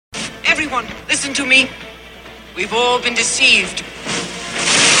Everyone, listen to me. We've all been deceived.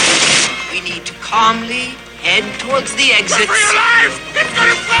 We need to calmly head towards the exits.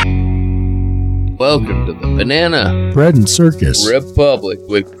 Welcome to the Banana Bread and Circus Republic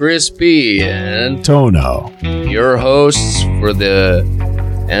with Crispy and Tono, your hosts for the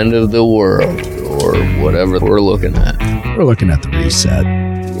end of the world, or whatever we're looking at. We're looking at the reset.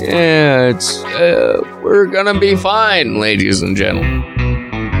 Yeah, it's we're gonna be fine, ladies and gentlemen.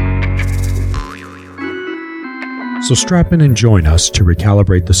 So strap in and join us to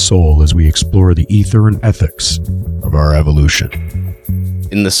recalibrate the soul as we explore the ether and ethics of our evolution.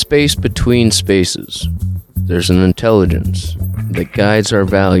 In the space between spaces, there's an intelligence that guides our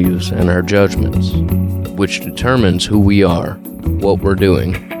values and our judgments, which determines who we are, what we're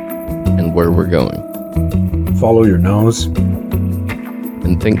doing, and where we're going. Follow your nose.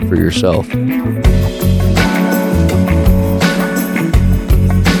 And think for yourself.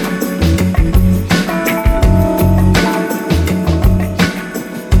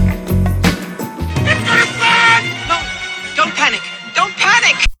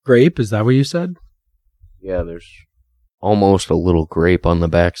 Grape, is that what you said? Yeah, there's almost a little grape on the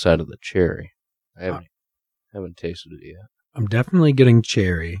backside of the cherry. I haven't tasted it yet. I'm definitely getting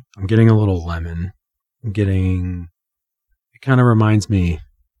cherry. I'm getting a little lemon. I'm getting... It kind of reminds me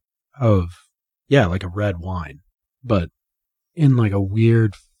of, like a red wine, but in like a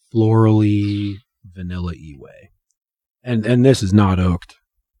weird florally vanilla-y way. And this is not oaked.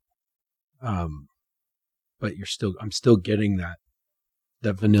 But I'm still getting that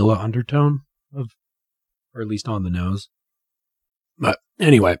vanilla undertone of, or at least on the nose. But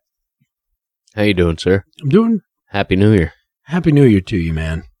anyway. How you doing, sir? I'm doing... Happy New Year. Happy New Year to you,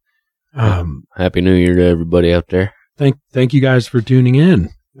 man. Happy New Year to everybody out there. Thank you guys for tuning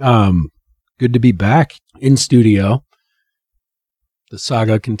in. Good to be back in studio. The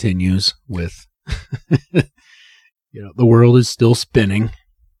saga continues with, the world is still spinning.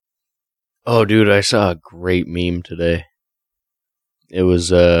 Oh, dude, I saw a great meme today. It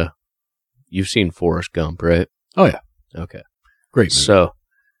was, you've seen Forrest Gump, right? Oh, yeah. Okay. Great movie. So,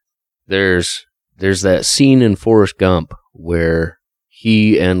 there's that scene in Forrest Gump where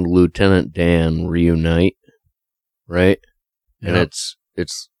he and Lieutenant Dan reunite, right? And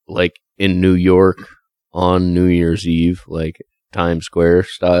it's like in New York on New Year's Eve, like Times Square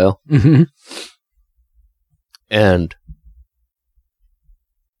style. Mm-hmm. And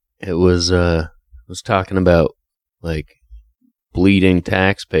it was talking about like bleeding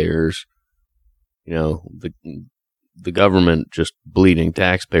taxpayers, the government just bleeding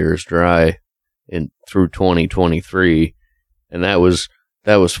taxpayers dry through 2023, and that was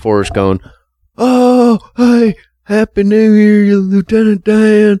Forrest going, "Oh, hey, Happy New Year, Lieutenant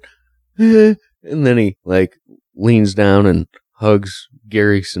Dan," and then he like leans down and hugs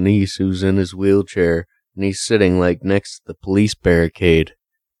Gary Sinise, who's in his wheelchair, and he's sitting like next to the police barricade,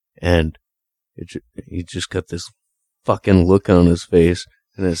 and he just got this fucking look on his face,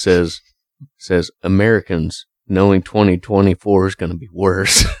 and it says Americans knowing 2024 is going to be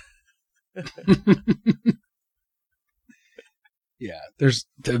worse. Yeah,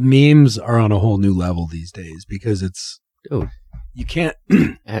 the memes are on a whole new level these days because you can't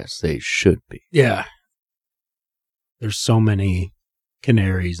as they should be. Yeah, there's so many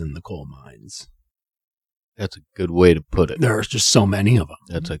canaries in the coal mines. That's a good way to put it. There's just so many of them.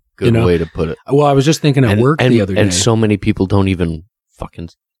 That's a good way to put it. Well, I was just thinking at work the other day. And so many people don't even fucking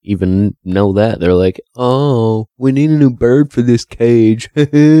even know that. They're like, "Oh, we need a new bird for this cage."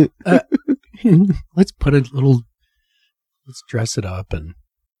 Let's dress it up and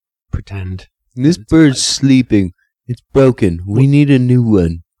pretend. This bird's sleeping. It's broken. We need a new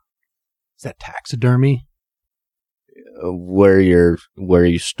one. Is that taxidermy? Where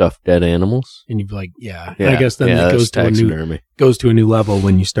you stuff dead animals, and you'd be like, yeah. I guess then it goes to a new level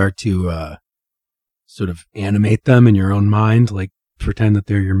when you start to sort of animate them in your own mind, like pretend that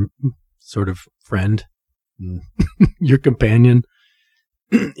they're your sort of friend, your companion,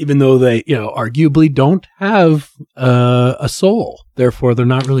 even though they, arguably don't have a soul. Therefore, they're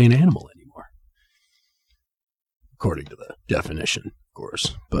not really an animal anymore, according to the definition.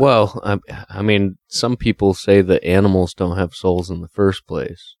 Course. But. Well, I mean, some people say that animals don't have souls in the first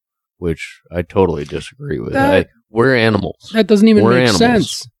place, which I totally disagree with. We're animals. That doesn't even make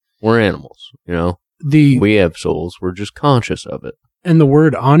sense. We're animals, we have souls. We're just conscious of it. And the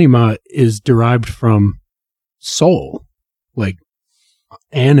word anima is derived from soul. Like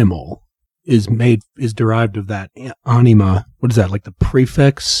animal is derived of that anima. What is that? Like the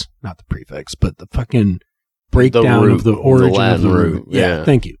prefix? Not the prefix, but the fucking breakdown of the origin of the root. Yeah,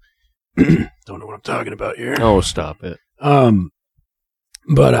 thank you. Don't know what I'm talking about here. Oh, stop it.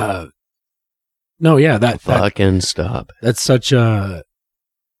 But No, yeah, that fucking stop. That's such a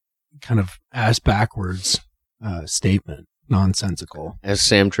kind of ass backwards statement, nonsensical. As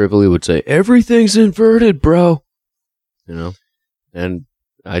Sam Tripoli would say, everything's inverted, bro. You know, and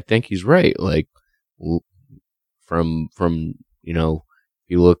I think he's right. Like, from you know,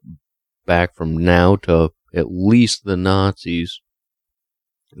 if you look back from now to at least the Nazis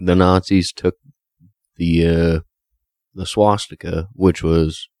took the swastika, which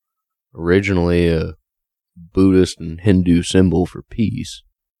was originally a Buddhist and Hindu symbol for peace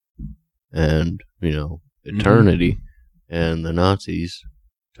and, you know, eternity. Mm-hmm. And the Nazis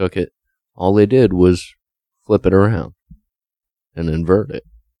took it. All they did was flip it around and invert it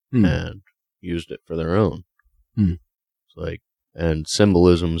and used it for their own. It's like, and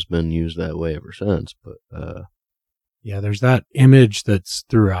symbolism's been used that way ever since. But yeah, there's that image that's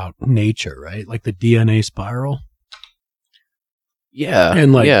throughout nature, right? Like the DNA spiral. Yeah,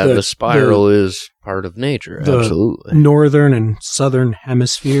 and like the spiral is part of nature. Absolutely, northern and southern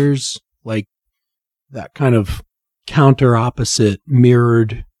hemispheres, like that kind of counter opposite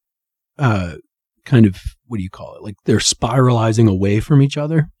mirrored, kind of, what do you call it? Like they're spiralizing away from each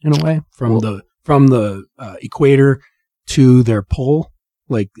other in a way, from the equator to their pole.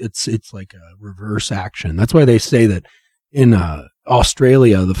 Like it's like a reverse action. That's why they say that in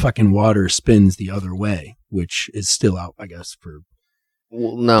Australia the fucking water spins the other way, which is still out, I guess, for.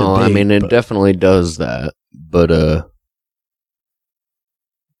 Well, no, debate, I mean, it definitely does that, but,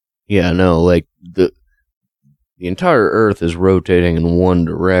 yeah, no, like, the entire Earth is rotating in one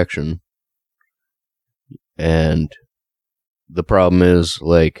direction, and the problem is,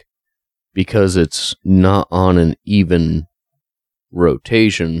 like, because it's not on an even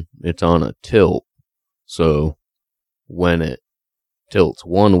rotation, it's on a tilt, so when it tilts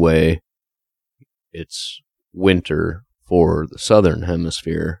one way, it's winter for the southern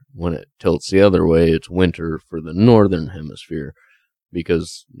hemisphere. When it tilts the other way, it's winter for the northern hemisphere,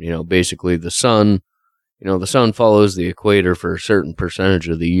 because, you know, basically the sun follows the equator for a certain percentage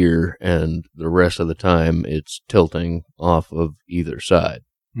of the year, and the rest of the time it's tilting off of either side.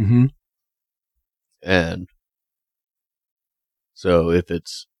 Mm-hmm. And so if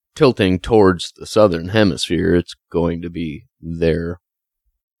it's tilting towards the southern hemisphere, it's going to be their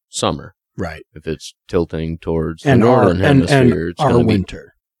summer. Right. If it's tilting towards the northern hemisphere, it's going to be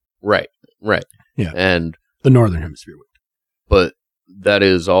winter. Right. Yeah. And the northern hemisphere winter. But that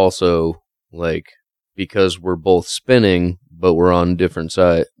is also, like, because we're both spinning, but we're on different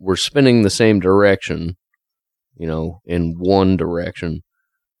sides. We're spinning the same direction, you know, in one direction,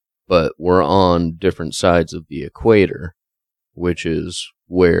 but we're on different sides of the equator, which is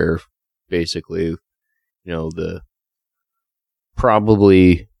where basically, you know,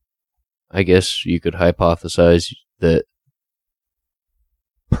 probably, I guess you could hypothesize that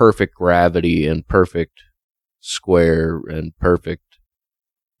perfect gravity and perfect square and perfect,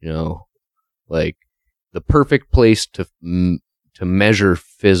 you know, like the perfect place to measure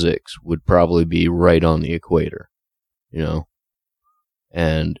physics would probably be right on the equator, you know,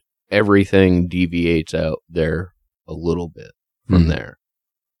 and everything deviates out there a little bit from there.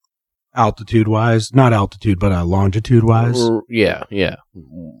 Altitude-wise, not altitude, but longitude-wise. Yeah,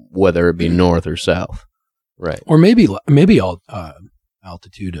 whether it be north or south, right? Or maybe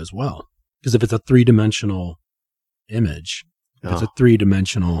altitude as well, because if it's a three-dimensional image, it's a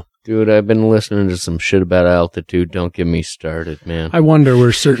three-dimensional. Dude, I've been listening to some shit about altitude. Don't get me started, man. I wonder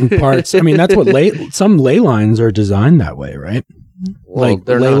where certain parts. I mean, that's what some ley lines are designed that way, right? Well, like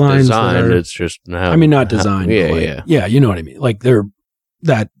they're not designed. It's just how. I mean, not designed. Yeah. You know what I mean. Like they're.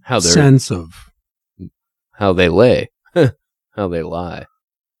 That sense of how they lay, how they lie.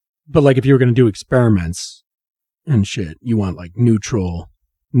 But like if you were going to do experiments and shit, you want like neutral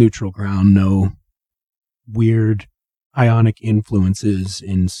ground, no weird ionic influences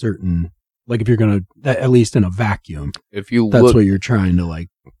in certain, like if you're going to, at least in a vacuum, if you that's what you're trying to like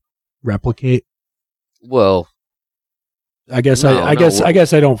replicate. Well, I guess I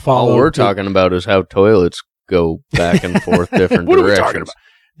guess I don't follow. All we're talking about is how toilets go back and forth different what directions. Are we talking about?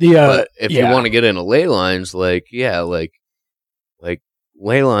 But if you want to get into ley lines, like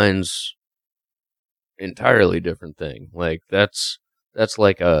ley lines, entirely different thing. Like that's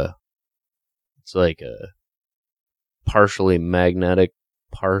like it's like a partially magnetic,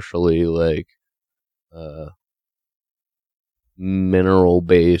 partially like mineral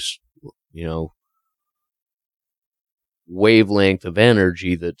based, you know, wavelength of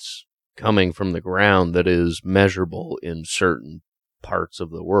energy that's coming from the ground that is measurable in certain parts of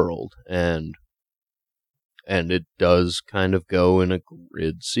the world, and it does kind of go in a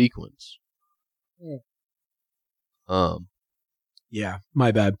grid sequence. Yeah,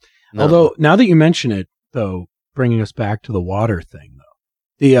 my bad. No. Although, now that you mention it, though, bringing us back to the water thing, though,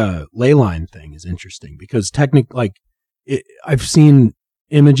 the ley line thing is interesting because technically, I've seen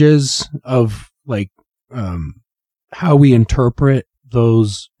images of how we interpret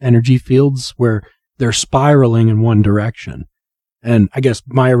those energy fields where they're spiraling in one direction. And I guess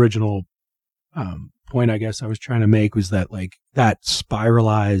my original point I was trying to make was that that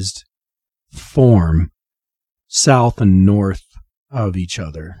spiralized form south and north of each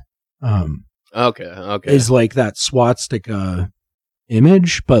other okay is like that swastika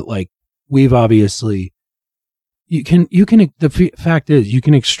image, but we've obviously the fact is you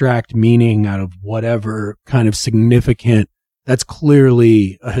can extract meaning out of whatever kind of significant that's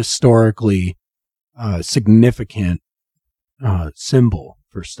clearly a historically significant symbol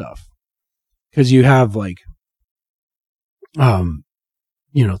for stuff, because you have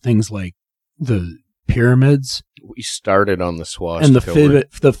things like the pyramids. We started on the swastika and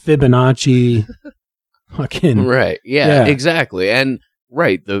the Fibonacci fucking right. Yeah, exactly. And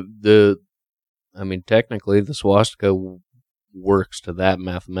right, technically the swastika works to that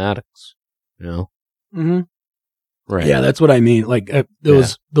mathematics, Mm-hmm. Right. Yeah, that's what I mean.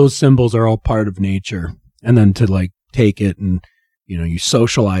 Those symbols are all part of nature, and then to take it and you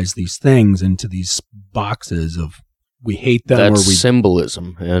socialize these things into these boxes of we hate them. That's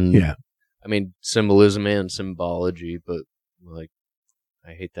symbolism, and yeah. Symbolism and symbology, but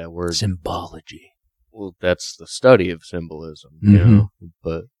I hate that word. Symbology. Well, that's the study of symbolism,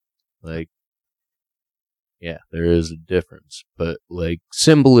 but yeah, there is a difference. But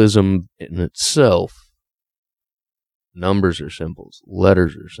symbolism in itself, numbers are symbols,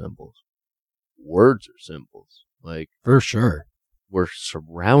 letters are symbols, words are symbols. For sure. We're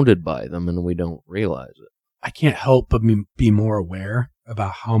surrounded by them and we don't realize it. I can't help but be more aware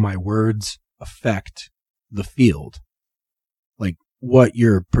about how my words affect the field. What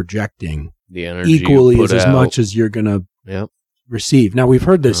you're projecting the energy equally is as much as you're going to receive. Now, we've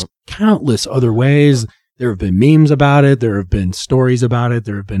heard this countless other ways. There have been memes about it. There have been stories about it.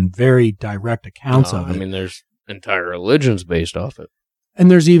 There have been very direct accounts of it. There's entire religions based off it.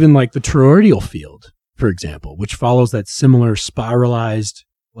 And there's even the toroidal field, for example, which follows that similar spiralized,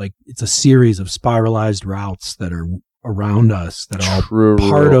 it's a series of spiralized routes that are around us that are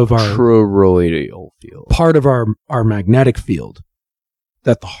part of our toroidal field, part of our magnetic field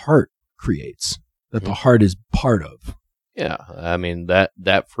that the heart creates, that the heart is part of. Yeah,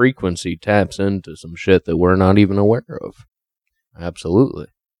 that frequency taps into some shit that we're not even aware of. Absolutely.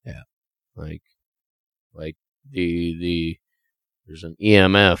 Yeah. There's an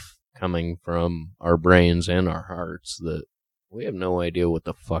EMF coming from our brains and our hearts that we have no idea what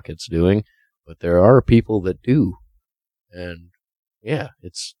the fuck it's doing, but there are people that do. And yeah,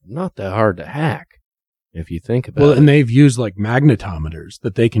 it's not that hard to hack if you think about it. Well, and they've used magnetometers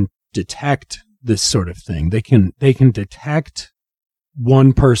that they can detect this sort of thing. They can detect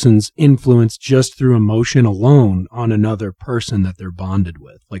one person's influence just through emotion alone on another person that they're bonded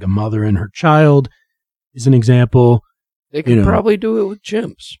with. A mother and her child is an example. They could probably do it with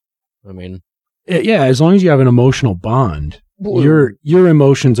chimps. Yeah, as long as you have an emotional bond, your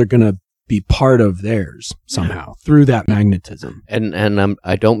emotions are going to be part of theirs somehow through that magnetism. And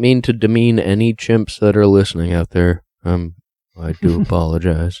I don't mean to demean any chimps that are listening out there. I do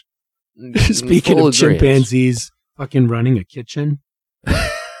apologize. Speaking of chimpanzees fucking running a kitchen.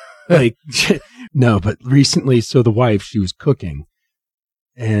 No, but recently, so the wife, she was cooking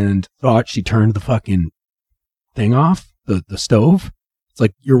and thought she turned the fucking thing off, the stove.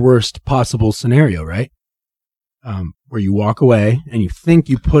 It's your worst possible scenario, right? Where you walk away and you think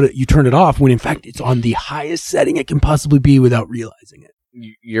you turn it off when in fact it's on the highest setting it can possibly be without realizing it.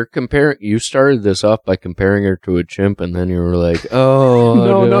 You started this off by comparing her to a chimp, and then you were like,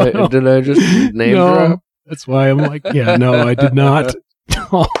 "Oh, did I just name drop?" That's why I'm no, I did not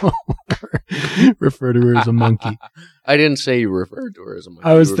refer to her as a monkey. I didn't say you referred to her as a monkey.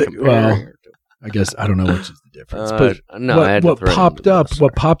 I was I guess I don't know which is the difference. But no, what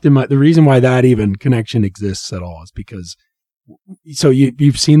popped in the reason why that even connection exists at all is because. So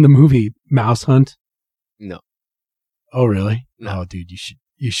you've seen the movie Mouse Hunt? No. Oh, really? No. Oh, dude,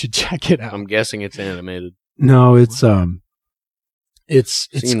 you should check it out. I'm guessing it's animated. No, it's seen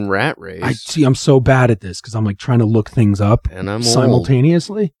Rat Race. I'm so bad at this because I'm trying to look things up and I'm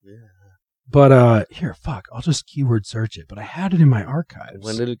simultaneously. Yeah. But I'll just keyword search it. But I had it in my archives.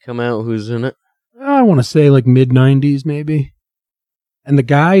 When did it come out? Who's in it? I want to say mid-90s maybe. And the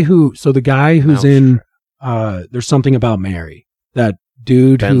guy who's in There's Something About Mary. That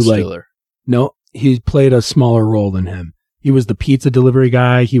dude Ben who Stiller. No, he played a smaller role than him. He was the pizza delivery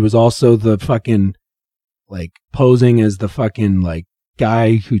guy. He was also the fucking like posing as the fucking like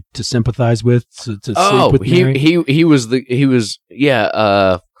guy who to sympathize with to sleep with Mary? he was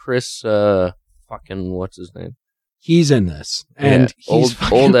Chris fucking what's his name? He's in this, and he's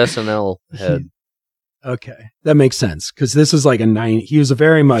old SNL head. Okay, that makes sense because this is like he was a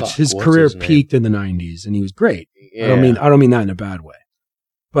very much his career peaked in the 90s, and he was great. Yeah. I don't mean that in a bad way,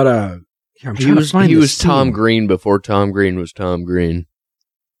 but he was Tom Green before Tom Green was Tom Green.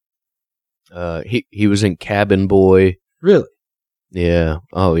 He was in Cabin Boy. Really? Yeah.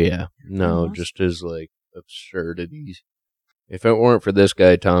 Oh yeah. No, just his like absurdities. If it weren't for this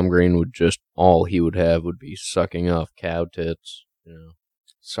guy, Tom Green would all he would have would be sucking off cow tits. You know.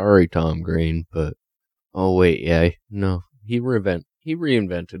 Sorry, Tom Green, but oh wait, yeah, no, he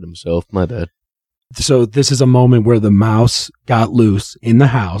reinvented himself. My bad. So this is a moment where the mouse got loose in the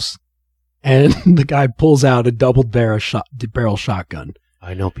house, and the guy pulls out a double barrel shotgun.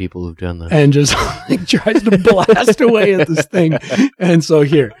 I know people who've done that, and just like tries to blast away at this thing. And so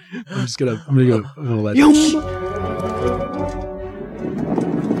here, I'm gonna let you.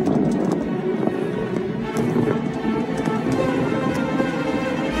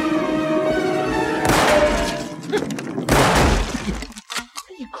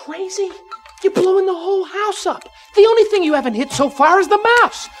 Crazy? You're blowing the whole house up. The only thing you haven't hit so far is the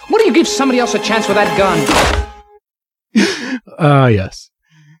mouse. Why don't you give somebody else a chance with that gun? Yes.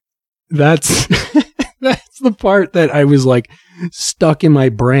 That's the part that I was like stuck in my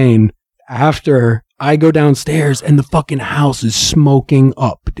brain after I go downstairs and the fucking house is smoking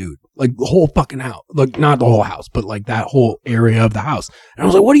up, dude. Like the whole fucking house. Like not the whole house, but like that whole area of the house. And I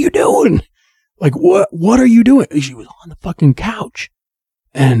was like, what are you doing? Like, what are you doing? She was on the fucking couch.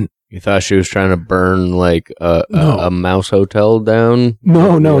 And you thought she was trying to burn like a mouse hotel down?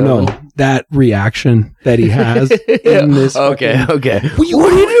 No. That reaction that he has in this. Okay. What are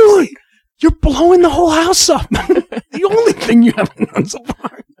you doing? You're blowing the whole house up. The only thing you haven't done so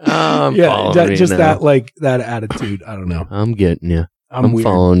far. That attitude. I don't know. I'm getting you. I'm weird.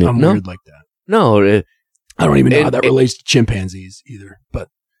 Following you. I'm weird like that. No, I don't even know how that relates to chimpanzees either. But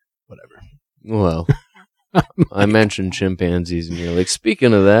whatever. Well. I mentioned chimpanzees, and you're like,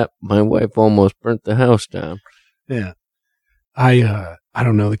 speaking of that, my wife almost burnt the house down. Yeah. I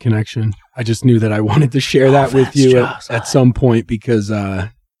don't know the connection. I just knew that I wanted to share that with you at some point because,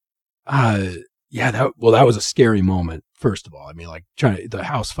 that was a scary moment, first of all. I mean, like, the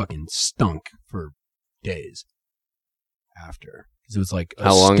house fucking stunk for days after. Because it was like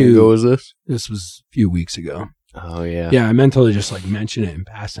How long ago was this? This was a few weeks ago. Oh, yeah. Yeah, I meant to just, like, mention it in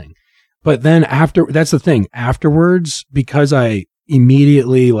passing. But then that's the thing. Afterwards, because I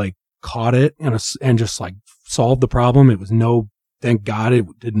immediately like caught it and just like solved the problem, it was thank God it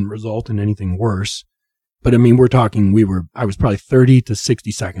didn't result in anything worse. But I mean, I was probably 30 to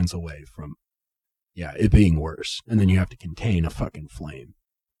 60 seconds away from, it being worse. And then you have to contain a fucking flame.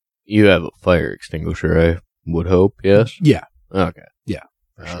 You have a fire extinguisher, I would hope, yes? Yeah. Okay. Yeah,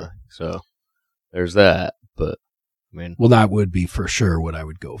 for sure. So there's that, but I mean. Well, that would be for sure what I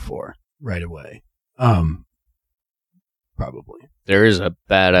would go for. Right away. Probably. There is a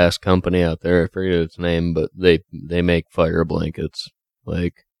badass company out there, I forget its name, but they make fire blankets.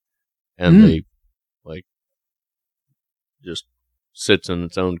 Like, and they, like, just sits in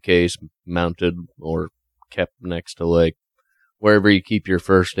its own case, mounted or kept next to, like, wherever you keep your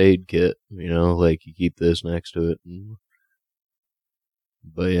first aid kit, you know, like, you keep this next to it.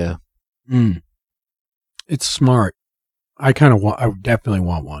 But, yeah. It's smart. I definitely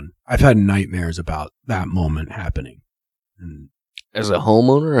want one. I've had nightmares about that moment happening. And as a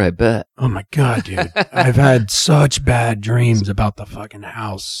homeowner, I bet. Oh my God, dude. I've had such bad dreams about the fucking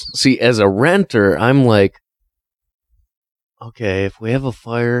house. See, as a renter, I'm like, okay, if we have a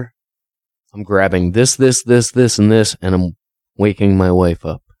fire, I'm grabbing this, and this, and I'm waking my wife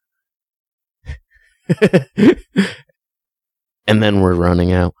up. And then we're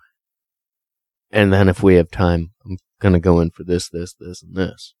running out. And then if we have time, I'm going to go in for this, and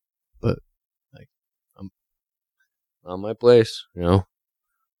this. But, like, I'm on my place, you know?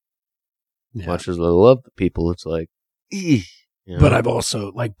 Yeah. Much as I love the people, it's like, you know? But I've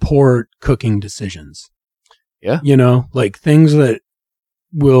also, like, poor cooking decisions. Yeah. You know, like, things that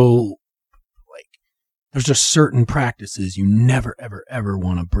will, like, there's just certain practices you never, ever, ever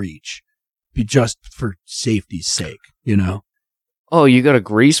want to breach. Just for safety's sake, you know? Oh, you got a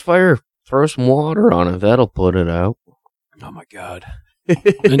grease fire? Throw some water on it. That'll put it out. Oh, my God.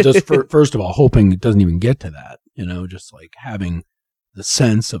 And just first of all, hoping it doesn't even get to that, you know, just like having the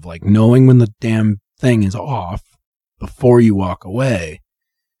sense of like knowing when the damn thing is off before you walk away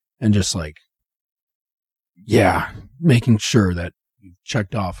and just like, making sure that you've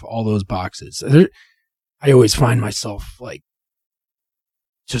checked off all those boxes. I always find myself like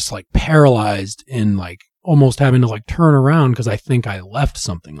just like paralyzed in like almost having to like turn around because I think I left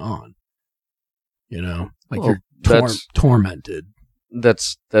something on. You know, like you're tormented.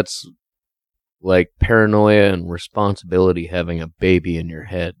 That's like paranoia and responsibility having a baby in your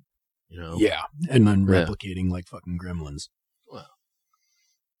head. You know? Yeah, and then replicating like fucking gremlins. Well,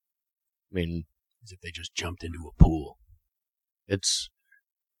 I mean, as if they just jumped into a pool.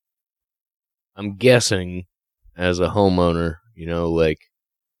 I'm guessing as a homeowner, you know, like,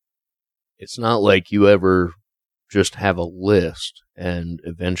 it's not like you ever just have a list and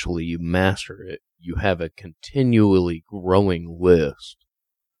eventually you master it. You have a continually growing list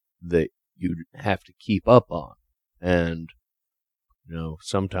that you have to keep up on. And, you know,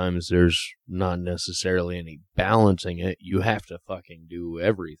 sometimes there's not necessarily any balancing it. You have to fucking do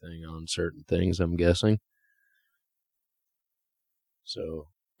everything on certain things, I'm guessing. So,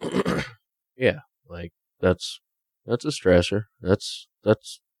 yeah, like, that's a stressor. That's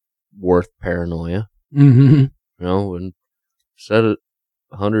worth paranoia. Mm-hmm. You know, and said it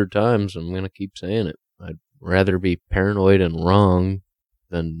 100 times, I'm going to keep saying it. I'd rather be paranoid and wrong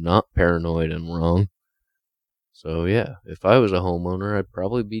than not paranoid and wrong. So, yeah, if I was a homeowner, I'd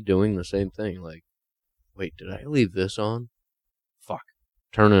probably be doing the same thing. Like, wait, did I leave this on? Fuck.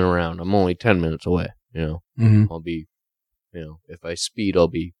 Turning around. I'm only 10 minutes away, you know. Mm-hmm. I'll be, you know, if I speed, I'll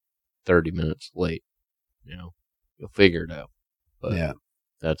be 30 minutes late. You know, you'll figure it out. But yeah,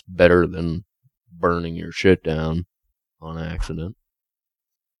 that's better than burning your shit down on accident.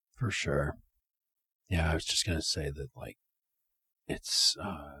 For sure. Yeah, I was just going to say that, like, it's,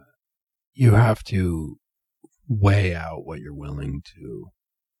 you have to weigh out what you're willing to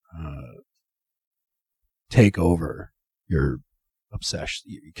take over your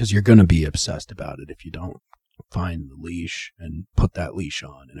obsession, because you're going to be obsessed about it if you don't find the leash and put that leash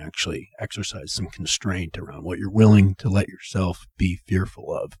on and actually exercise some constraint around what you're willing to let yourself be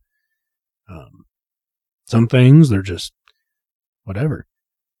fearful of. Some things, they're just whatever.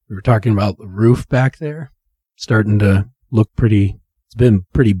 We were talking about the roof back there, starting to look pretty, it's been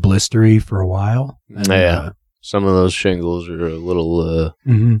pretty blistery for a while. And, yeah. Some of those shingles are a little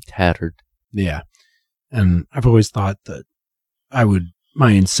tattered. Yeah. And I've always thought that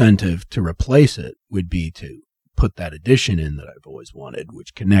my incentive to replace it would be to put that addition in that I've always wanted,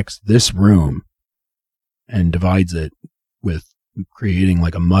 which connects this room and divides it with creating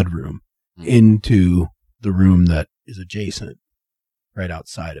like a mud room into the room that is adjacent right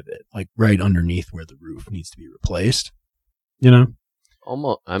outside of it, like right underneath where the roof needs to be replaced, you know?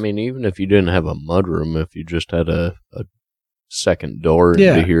 Almost. I mean, even if you didn't have a mud room, if you just had a second door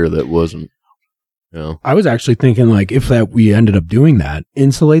into here that wasn't, you know. I was actually thinking, like, if we ended up doing that,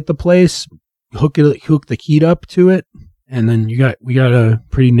 insulate the place, hook the heat up to it, and then we got a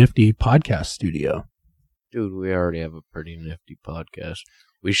pretty nifty podcast studio. Dude, we already have a pretty nifty podcast.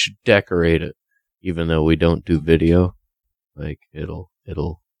 We should decorate it, even though we don't do video. Like, it'll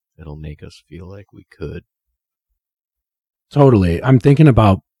make us feel like we could. Totally. I'm thinking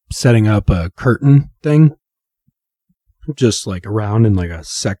about setting up a curtain thing, just like around in like a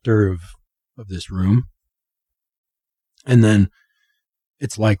sector of this room. And then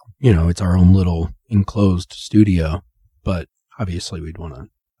it's like, you know, it's our own little enclosed studio, but obviously I'd want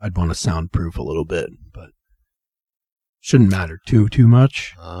to soundproof a little bit, but shouldn't matter too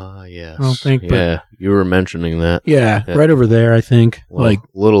much. Yes. I don't think. Yeah, you were mentioning that. Yeah, right over there, I think. Well, like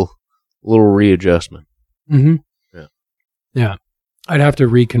little readjustment. Mm-hmm. Yeah. Yeah. I'd have to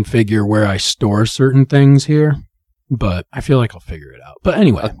reconfigure where I store certain things here, but I feel like I'll figure it out. But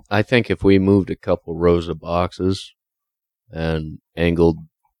anyway. I think if we moved a couple rows of boxes and angled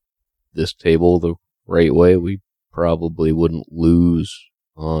this table the right way, we probably wouldn't lose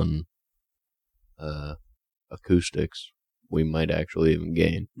on acoustics. We might actually even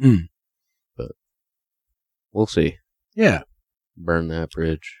gain. But we'll see. Yeah. Burn that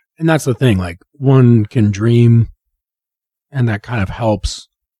bridge. And that's the thing, like, one can dream, and that kind of helps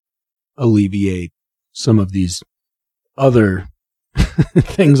alleviate some of these other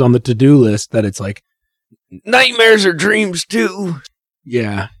things on the to-do list that it's like, nightmares are dreams too.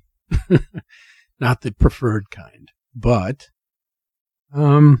 Yeah. Not the preferred kind. But,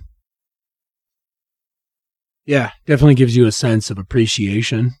 yeah, definitely gives you a sense of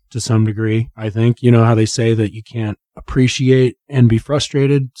appreciation to some degree, I think. You know how they say that you can't appreciate and be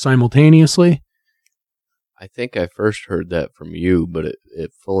frustrated simultaneously? I think I first heard that from you, but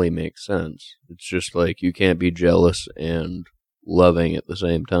it fully makes sense. It's just like you can't be jealous and loving at the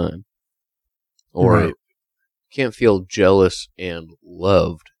same time. Or right. You can't feel jealous and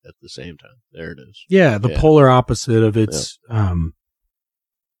loved at the same time. There it is. Yeah, the polar opposite of its,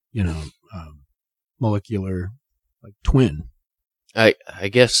 molecular like twin. I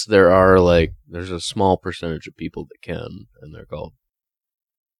guess there's a small percentage of people that can, and they're called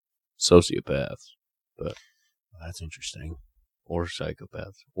sociopaths. But that's interesting. Or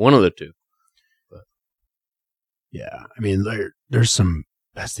psychopaths. One of the two. But yeah, I mean there's some.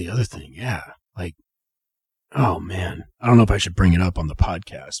 That's the other thing. Yeah, like, oh man, I don't know if I should bring it up on the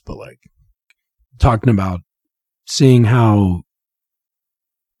podcast, but like talking about seeing how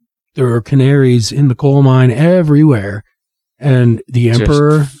there are canaries in the coal mine everywhere. And the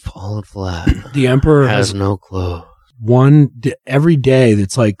emperor falling flat. The emperor has no clothes. Every day.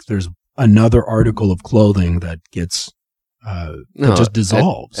 That's like there's another article of clothing that gets that just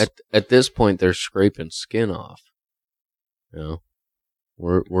dissolves. At this point, they're scraping skin off. You know,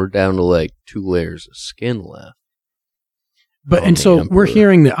 we're down to like 2 layers of skin left. But and so emperor. We're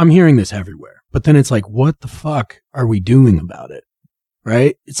hearing that. I'm hearing this everywhere. But then it's like, what the fuck are we doing about it?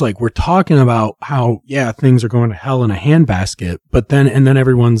 Right? It's like we're talking about how, yeah, things are going to hell in a handbasket, but then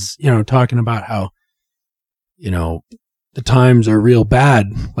everyone's, talking about how, the times are real bad.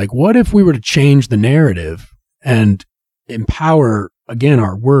 Like, what if we were to change the narrative and empower, again,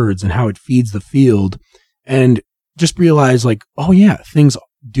 our words and how it feeds the field and just realize, like, oh, yeah, things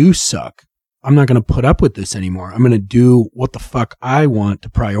do suck. I'm not going to put up with this anymore. I'm going to do what the fuck I want to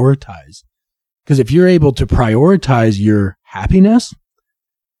prioritize. Because if you're able to prioritize your happiness,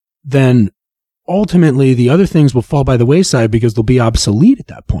 then ultimately the other things will fall by the wayside because they'll be obsolete at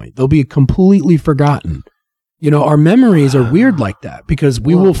that point. They'll be completely forgotten. Our memories are weird like that because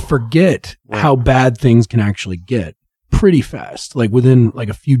we will forget how bad things can actually get pretty fast, like within like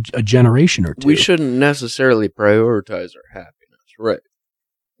a generation or two. We shouldn't necessarily prioritize our happiness, right?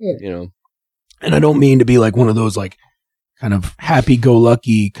 Yeah. And I don't mean to be like one of those like kind of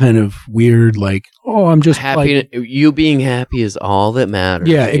happy-go-lucky, kind of weird, like, oh, I'm just happy. Like, you being happy is all that matters.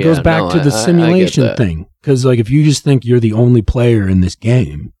 Yeah, it goes back to the simulation thing. Because, like, if you just think you're the only player in this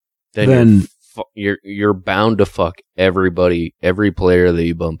game, then you're bound to fuck everybody, every player that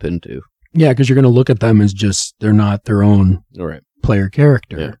you bump into. Yeah, because you're going to look at them as just they're not their own player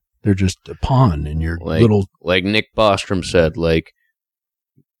character. Yeah. They're just a pawn in your little. Like Nick Bostrom said, like,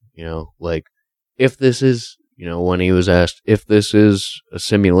 if this is. When he was asked if this is a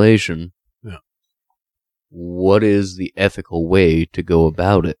simulation, what is the ethical way to go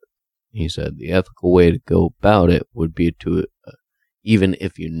about it? He said the ethical way to go about it would be to, even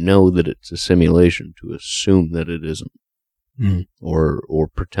if you know that it's a simulation, to assume that it isn't, or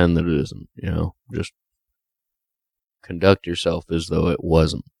pretend that it isn't. Just conduct yourself as though it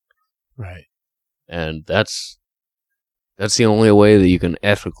wasn't. Right. And that's the only way that you can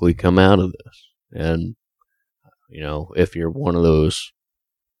ethically come out of this. And if you're one of those,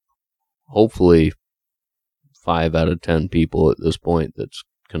 hopefully 5 out of 10 people at this point that's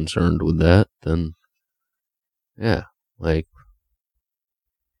concerned with that, then yeah, like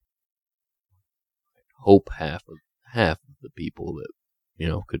hope half of the people that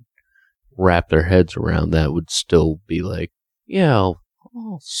could wrap their heads around that would still be like, yeah,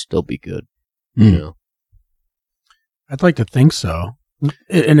 I'll still be good. I'd like to think so,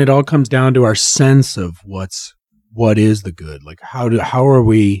 and it all comes down to our sense of what is the good? Like how are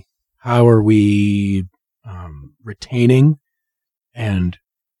we retaining and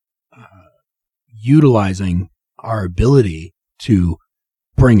utilizing our ability to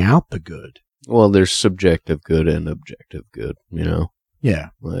bring out the good? Well, there's subjective good and objective good, Yeah.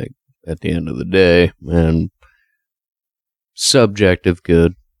 Like at the end of the day, and subjective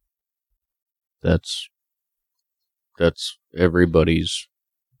good, that's everybody's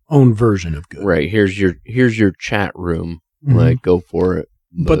own version of good. Right. Here's your chat room. Like, go for it.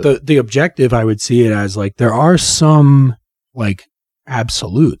 But the objective, I would see it as like there are some like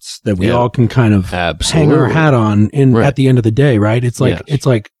absolutes that we all can kind of hang our hat on at the end of the day, right? It's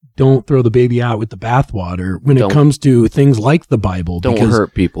like don't throw the baby out with the bathwater when it comes to things like the Bible. Don't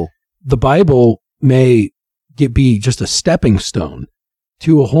hurt people. The Bible may be just a stepping stone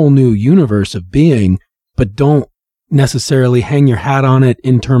to a whole new universe of being, but don't necessarily hang your hat on it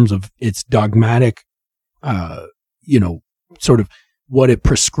in terms of its dogmatic, sort of what it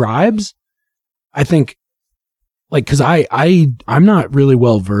prescribes. I think, like, because I'm not really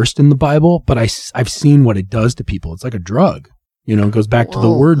well versed in the Bible, but I've seen what it does to people. It's like a drug. It goes back to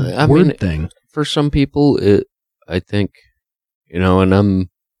the word thing. For some people, I think, and I'm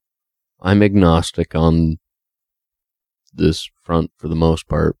agnostic on this front for the most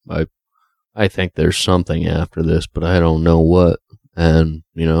part. I think there's something after this, but I don't know what. And,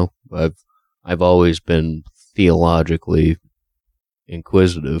 I've always been theologically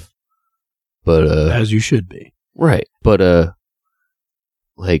inquisitive, but as you should be. Right. But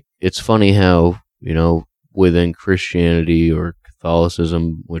like, it's funny how you know, within Christianity or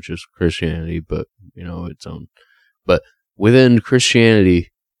Catholicism, which is Christianity, but, you know, its own. But within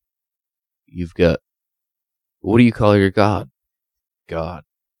Christianity, you've got, what do you call your God? God.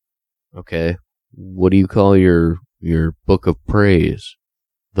 Okay. What do you call your book of praise?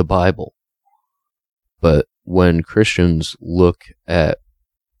 The Bible. But when Christians look at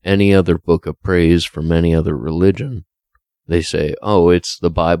any other book of praise from any other religion, they say, oh, it's the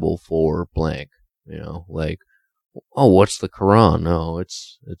Bible for blank. You know, like, oh, what's the Quran? No,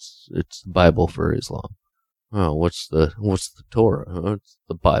 it's the Bible for Islam. Oh, what's the Torah? Oh, it's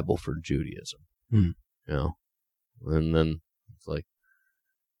the Bible for Judaism. You know, and then it's like,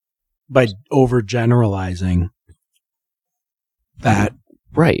 by overgeneralizing that,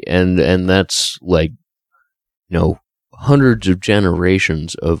 right? And that's like, you know, hundreds of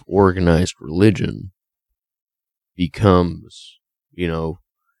generations of organized religion becomes, you know,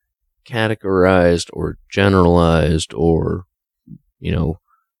 categorized or generalized or, you know,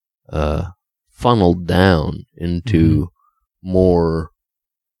 funneled down into more,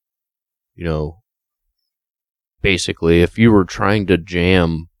 you know, basically, if you were trying to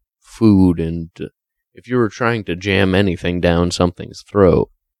jam food and if you were trying to jam anything down something's throat,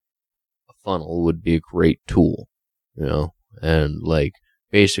 a funnel would be a great tool, you know, and like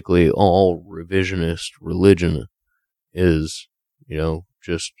basically all revisionist religion is, you know,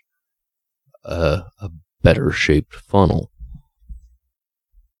 just a better shaped funnel.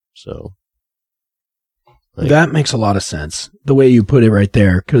 So like, that makes a lot of sense the way you put it right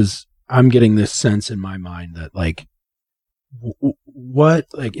there, because I'm getting this sense in my mind that like what,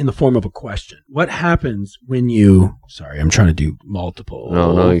 like in the form of a question, what happens when you, sorry, I'm trying to do multiple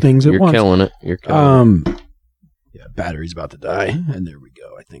things at once. You're killing it. Yeah, battery's about to die, and there we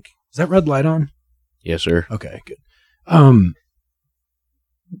go, I think. Is that red light on? Yes, sir. Okay, good.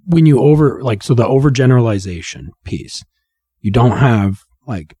 When you so the overgeneralization piece, you don't have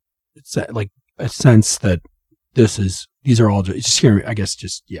like, it's like a sense that these are all just here. I guess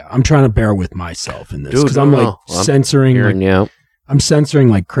I'm trying to bear with myself in this because I'm like censoring. I'm censoring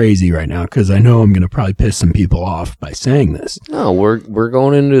like crazy right now because I know I'm going to probably piss some people off by saying this. No, we're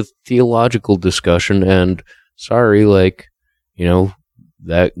going into theological discussion, and sorry, like, you know,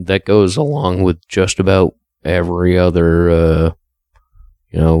 that goes along with just about every other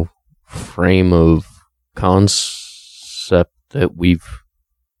you know, frame of concept that we've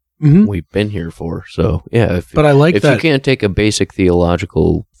been here for. So yeah, but I like if that. You can't take a basic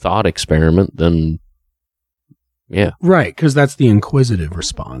theological thought experiment, then yeah, right, because that's the inquisitive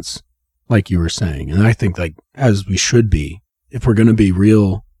response, like you were saying, and I think like as we should be, if we're going to be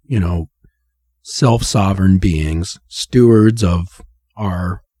real, you know, self-sovereign beings, stewards of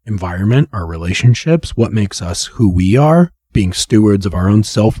our environment, our relationships, what makes us who we are, being stewards of our own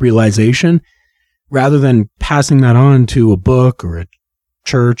self-realization, rather than passing that on to a book or a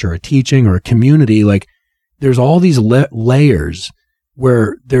church or a teaching or a community. Like there's all these layers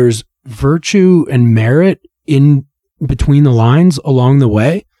where there's virtue and merit in between the lines along the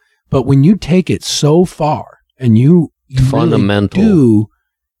way. But when you take it so far and you fundamental, really do,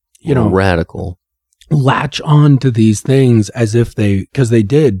 you know, radical, latch on to these things as if because they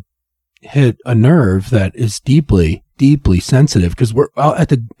did hit a nerve that is deeply, deeply sensitive. Because we're at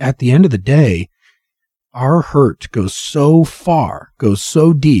the end of the day, our hurt goes so far, goes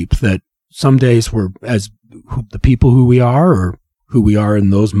so deep that some days we're, as the people who we are or who we are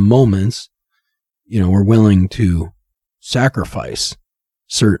in those moments, you know, we're willing to sacrifice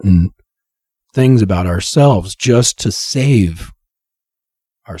certain things about ourselves just to save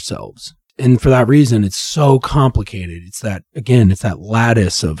ourselves. And for that reason, it's so complicated. It's that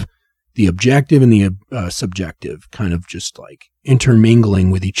lattice of the objective and the subjective kind of just like intermingling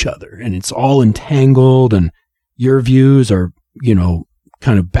with each other. And it's all entangled, and your views are, you know,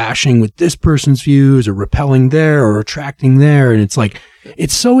 kind of bashing with this person's views or repelling there or attracting there. And it's like,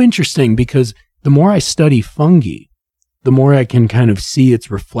 it's so interesting because the more I study fungi, the more I can kind of see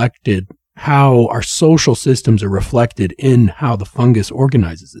it's reflected, how our social systems are reflected in how the fungus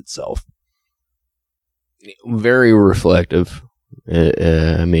organizes itself. Very reflective.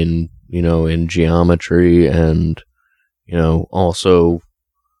 I mean, you know, in geometry and, you know, also,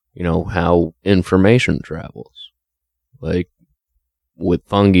 you know, how information travels. Like with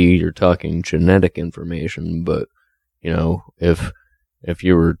fungi, you're talking genetic information, but, you know, if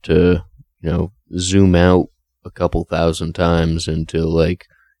you were to, you know, zoom out a couple thousand times into like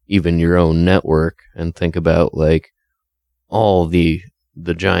even your own network and think about like all the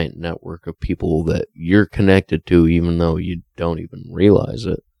giant network of people that you're connected to, even though you don't even realize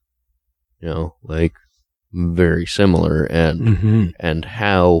it, you know, like very similar, and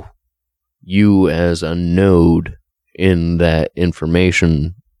how you as a node in that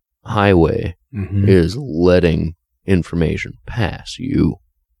information highway is letting information pass you,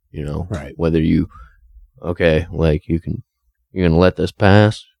 right. Whether you, like you can let this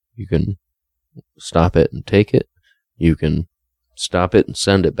pass, you can stop it and take it, you can stop it and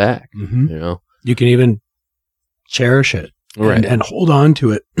send it back, You can even cherish it and hold on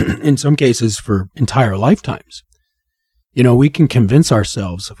to it in some cases for entire lifetimes. We can convince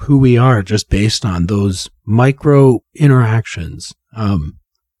ourselves of who we are just based on those micro interactions.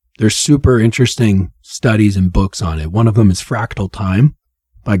 There's super interesting studies and books on it. One of them is Fractal Time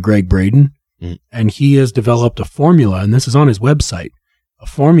by Greg Braden. And he has developed a formula, and this is on his website, a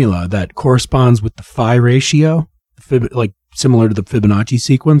formula that corresponds with the phi ratio, like similar to the Fibonacci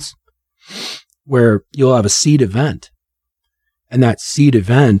sequence, where you'll have a seed event. And that seed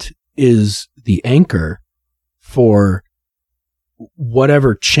event is the anchor for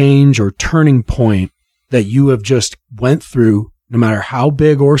whatever change or turning point that you have just went through, no matter how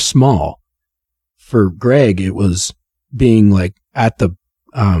big or small. For Greg, it was being like at the,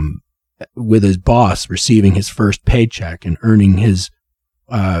 with his boss, receiving his first paycheck and earning his,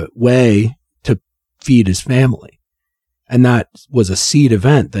 way to feed his family. And that was a seed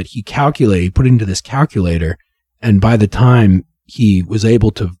event that he calculated, put into this calculator. And by the time he was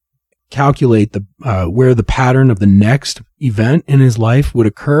able to calculate where the pattern of the next event in his life would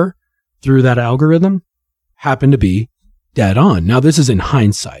occur through that algorithm, happened to be dead on. Now, this is in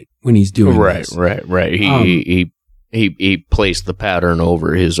hindsight when he's doing this. Right. He placed the pattern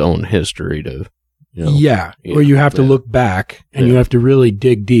over his own history to, where you have to look back and you have to really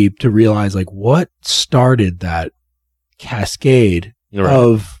dig deep to realize like what started that cascade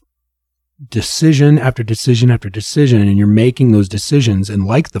of decision after decision after decision, and you're making those decisions, and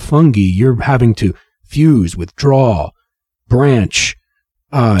like the fungi, you're having to fuse, withdraw, branch,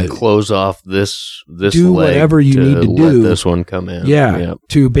 close off this do leg whatever you need to do, let this one come in,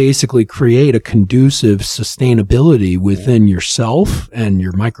 to basically create a conducive sustainability within yourself and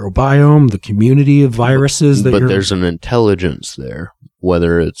your microbiome, the community of viruses but there's an intelligence there,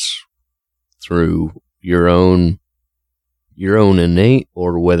 whether it's through your own innate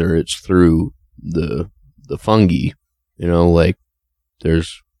or whether it's through the fungi, like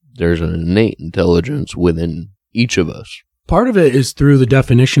there's an innate intelligence within each of us. Part of it is through the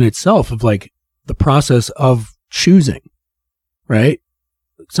definition itself of like the process of choosing, right?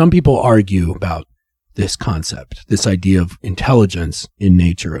 Some people argue about this concept, this idea of intelligence in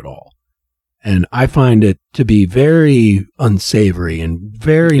nature at all. And I find it to be very unsavory and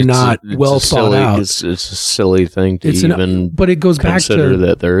very not well thought out. It's a silly thing to but it goes back to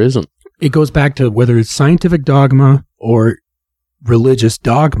that there isn't. It goes back to whether it's scientific dogma or religious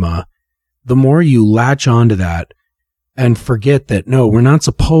dogma. The more you latch onto that and forget that, no, we're not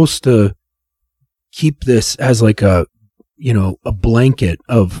supposed to keep this as like a blanket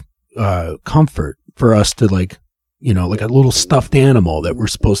of comfort for us to like a little stuffed animal that we're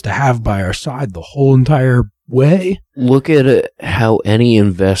supposed to have by our side the whole entire way. Look at it how any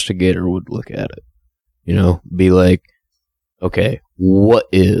investigator would look at it. Be like, okay, what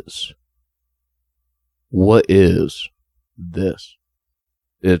is this?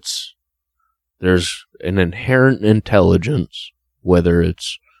 There's an inherent intelligence, whether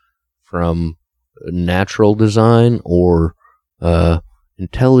it's from natural design or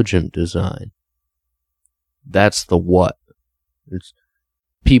intelligent design. That's the what. It's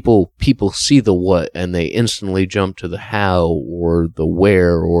people see the what and they instantly jump to the how or the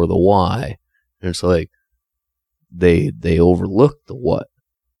where or the why. And it's like they overlook the what.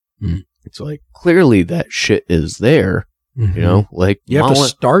 Mm. It's like clearly that shit is there. Like you have to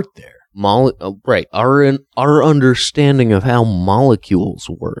start there. Right. Our understanding of how molecules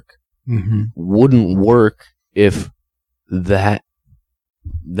work wouldn't work if that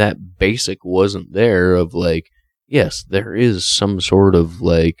basic wasn't there of like, yes, there is some sort of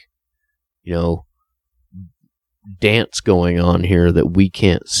like, dance going on here that we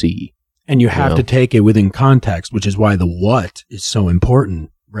can't see. And you have to take it within context, which is why the what is so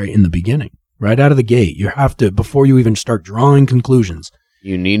important right in the beginning, right out of the gate. You have to, before you even start drawing conclusions.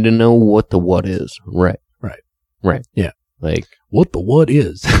 You need to know what the what is. Right. Yeah. Like what the what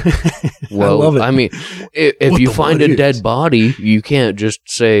is. Well, I love it. I mean, if you find a dead body, you can't just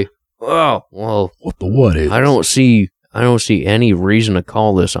say, "Oh, well, what the what is." I don't see any reason to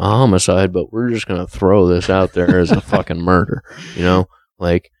call this a homicide, but we're just gonna throw this out there as a fucking murder.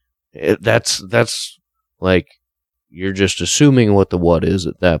 Like that's like you're just assuming what the what is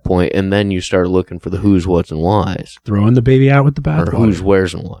at that point, and then you start looking for the who's, what's, and whys. Throwing the baby out with the bathwater. Or who's,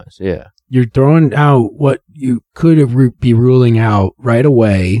 where's, and whys. Yeah. You're throwing out what you could be ruling out right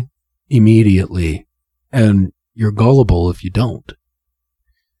away immediately, and you're gullible if you don't.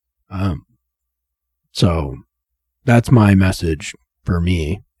 So that's my message for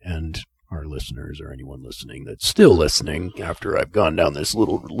me and our listeners, or anyone listening that's still listening after I've gone down this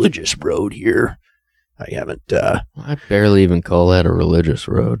little religious road here. I haven't. I barely even call that a religious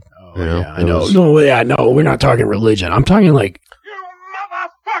road. Oh, yeah, I know. No, we're not talking religion. I'm talking like, you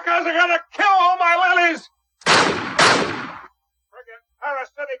motherfuckers are gonna kill all my lilies! Friggin'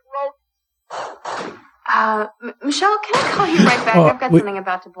 parasitic road. Michelle, can I call you right back? I've got something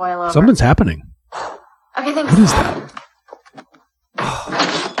about to boil over. Something's happening. Okay, thanks. What is that?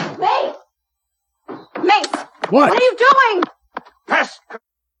 Mace! What? What are you doing? Pest!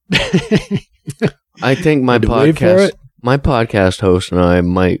 I think my podcast host and I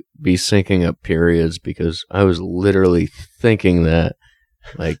might be syncing up periods, because I was literally thinking that,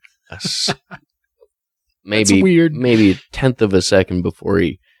 like, maybe a tenth of a second before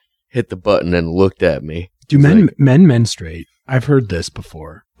he hit the button and looked at me. Do men menstruate? I've heard this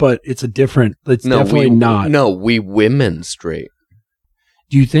before, but it's definitely not. No, we women straight.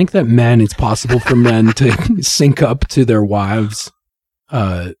 Do you think that it's possible for men to sync up to their wives'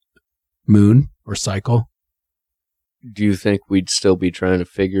 moon or cycle? Do you think we'd still be trying to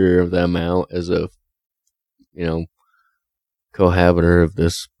figure them out as a, cohabiter of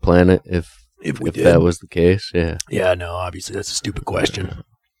this planet if that was the case? Yeah. Yeah, no, obviously that's a stupid question.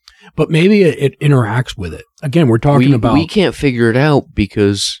 But maybe it interacts with it. Again, we're talking about... We can't figure it out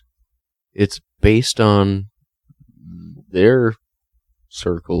because it's based on their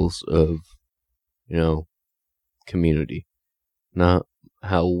circles of, community. Not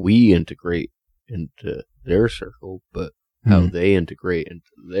how we integrate into their circle, but how they integrate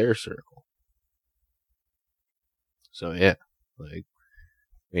into their circle. So, yeah.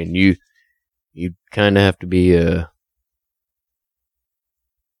 You kind of have to be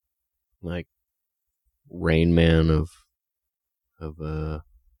Rain Man of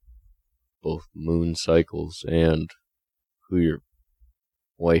both moon cycles and who your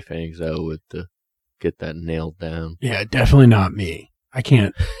wife hangs out with to get that nailed down. Yeah, definitely not me. I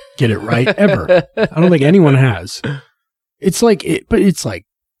can't get it right ever. I don't think anyone has. It's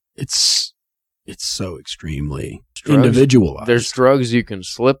so extremely individualized. There's drugs you can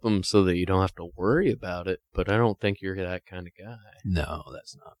slip them so that you don't have to worry about it, but I don't think you're that kind of guy. No,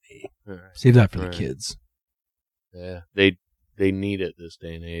 that's not me. All right. Save that for the kids. Yeah, they need it this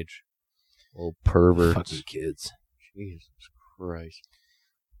day and age. Old perverts. Fucking kids. Jesus Christ.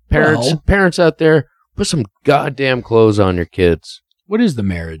 Parents out there, put some goddamn clothes on your kids. What is the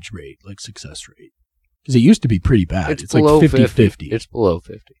marriage rate, success rate? Because it used to be pretty bad. It's like 50-50. It's below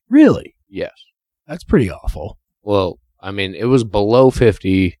 50. Really? Yes. That's pretty awful. Well, it was below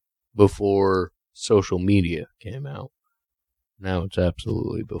 50 before social media came out. Now it's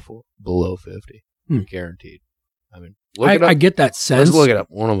absolutely below 50. Guaranteed. I get that sense. Let's look it up.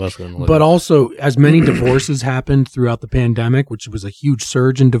 One of us going to look But also, as many divorces happened throughout the pandemic, which was a huge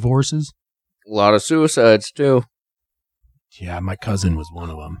surge in divorces. A lot of suicides, too. Yeah, my cousin was one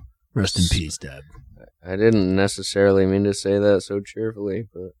of them. Rest in peace, Deb. I didn't necessarily mean to say that so cheerfully,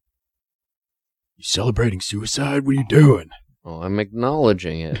 but... You celebrating suicide? What are you doing? Oh, I'm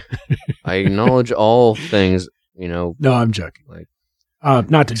acknowledging it. I acknowledge all things, No, I'm joking.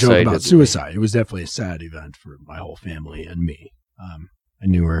 Not to joke about suicide. It was definitely a sad event for my whole family and me. I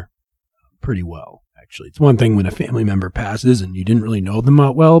knew her pretty well, actually. It's one thing when a family member passes and you didn't really know them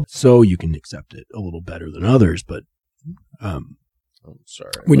that well, so you can accept it a little better than others. But I'm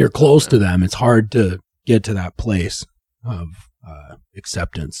sorry. When you're close to them, it's hard to get to that place of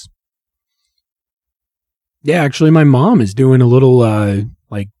acceptance. Yeah, actually, my mom is doing a little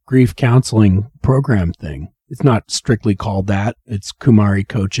grief counseling program thing. It's not strictly called that. It's Kumari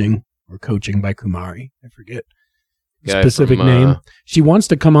Coaching or Coaching by Kumari. I forget the specific name. She wants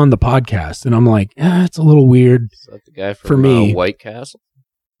to come on the podcast, and I'm like, it's a little weird. Is that the guy from for me. White Castle?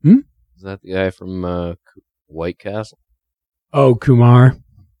 Is that the guy from White Castle? Oh, Kumar.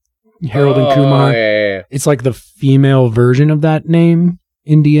 Harold and Kumar. Yeah. It's like the female version of that name,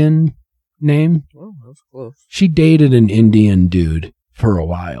 Indian name. Oh, that's close. She dated an Indian dude for a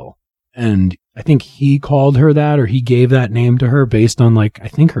while, and I think he called her that, or he gave that name to her based on I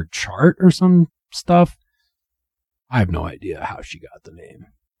think her chart or some stuff. I have no idea how she got the name,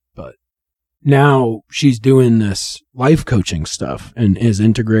 but now she's doing this life coaching stuff and has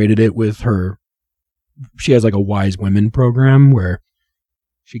integrated it with her. She has a wise women program where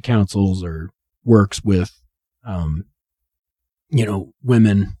she counsels or works with,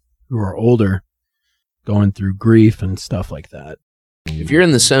 women who are older going through grief and stuff like that. If you're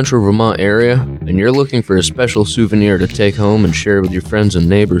in the central Vermont area and you're looking for a special souvenir to take home and share with your friends and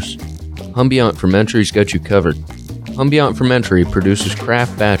neighbors, Humbiant Fermentory's got you covered. Humbiant Fermentory produces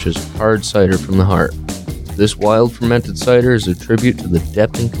craft batches of hard cider from the heart. This wild fermented cider is a tribute to the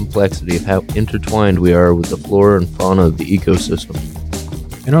depth and complexity of how intertwined we are with the flora and fauna of the ecosystem.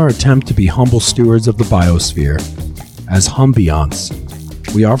 In our attempt to be humble stewards of the biosphere, as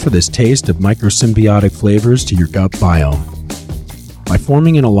Humbiants, we offer this taste of microsymbiotic flavors to your gut biome. By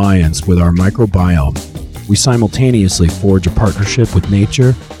forming an alliance with our microbiome, we simultaneously forge a partnership with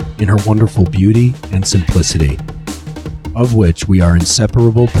nature in her wonderful beauty and simplicity, of which we are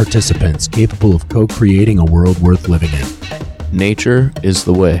inseparable participants capable of co-creating a world worth living in. Nature is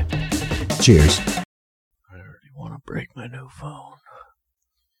the way. Cheers. I already want to break my new phone.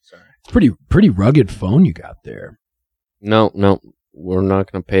 Sorry. Pretty rugged phone you got there. No, we're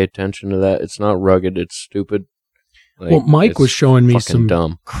not going to pay attention to that. It's not rugged. It's stupid. Well, Mike was showing me some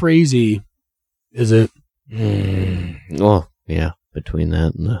dumb. Crazy. Is it? Well, yeah. Between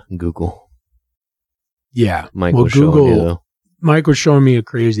that and the Google. Yeah. Mike was showing you, though. Mike was showing me a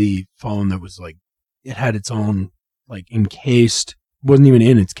crazy phone that was like, it had its own, like, encased, wasn't even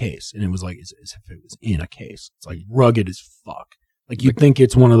in its case. And it was like, as if it was in a case. It's like rugged as fuck. Like, you'd think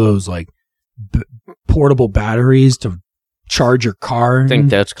it's one of those, like, portable batteries to charge your car. I think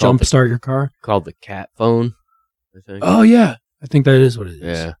that's called jumpstart your car. Called the cat phone, I think. Oh, yeah. I think that is what it is.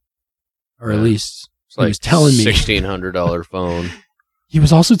 Yeah. Or at least it's like he was telling me. $1,600 phone. He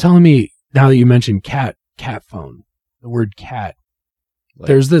was also telling me, now that you mentioned cat phone, the word cat, like,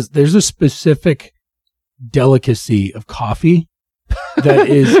 there's a specific delicacy of coffee that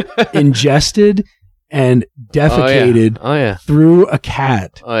is ingested and defecated through a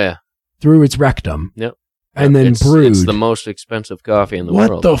cat. Oh, yeah. Through its rectum. Yep. And then brewed. It's the most expensive coffee in the world.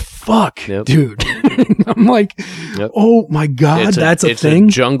 What the fuck, dude? I'm like, oh my God, that's a thing?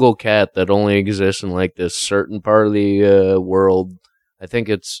 It's a jungle cat that only exists in like this certain part of the world. I think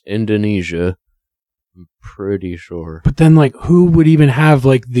it's Indonesia. I'm pretty sure. But then, like, who would even have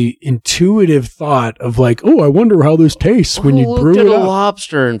like the intuitive thought of like, oh, I wonder how this tastes when you brew it up? Looked at a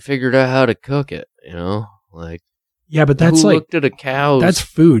lobster and figured out how to cook it. You know, like. Yeah, but that's like, looked at a cow. That's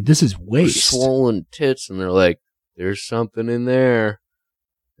food. This is waste. Swollen tits, and they're like, "There's something in there,"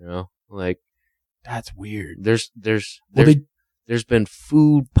 you know. Like, that's weird. There's been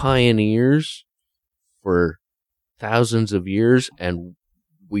food pioneers for thousands of years, and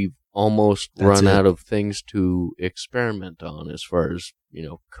we've almost run out of things to experiment on as far as, you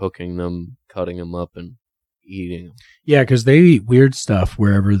know, cooking them, cutting them up, and eating them. Yeah, because they eat weird stuff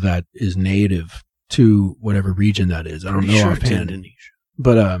wherever that is native to whatever region that is. I don't know offhand. Indonesia.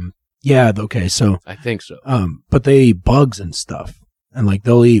 But yeah, okay, so I think so. But they eat bugs and stuff. And like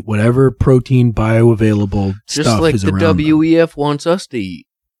they'll eat whatever protein bioavailable just stuff like is the around WEF wants us to eat.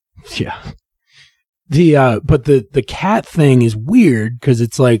 Yeah. But the cat thing is weird because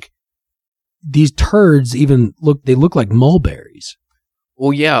it's like these turds look like mulberries.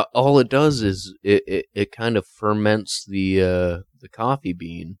 Well, yeah, all it does is it kind of ferments the coffee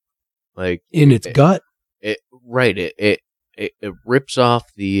bean. Like in its gut? It rips off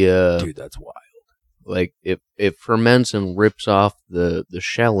the dude, that's wild. Like it ferments and rips off the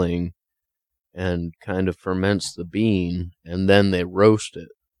shelling and kind of ferments the bean, and then they roast it.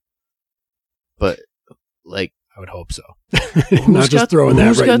 But like, I would hope so. Not just throwing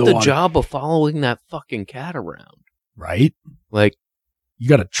that right in the water. Who's got the job of following that fucking cat around? Right? Like, you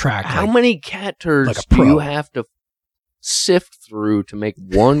got to track. How many cat turds do you have to sift through to make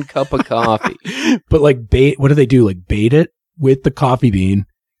one cup of coffee? But like what do they do? Like bait it with the coffee bean.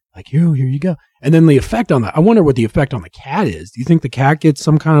 Like, here you go. And then the effect on that. I wonder what the effect on the cat is. Do you think the cat gets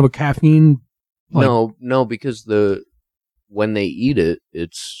some kind of a caffeine? Like, no, because when they eat it,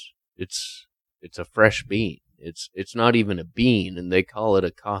 it's a fresh bean. It's not even a bean, and they call it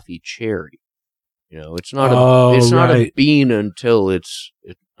a coffee cherry. You know, it's not not a bean until it's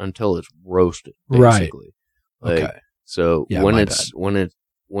roasted, basically. Right. Like, okay. So when it's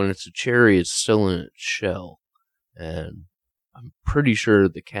a cherry, it's still in its shell, and I'm pretty sure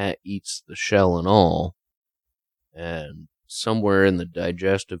the cat eats the shell and all, and somewhere in the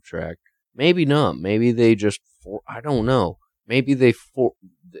digestive tract, maybe not. Maybe they just I don't know. Maybe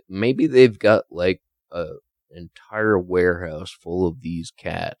they've got like a entire warehouse full of these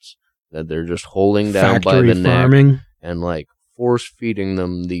cats that they're just holding down by the neck and like force feeding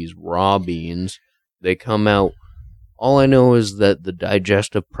them these raw beans. They come out. All I know is that the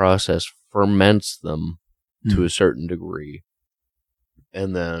digestive process ferments them to a certain degree,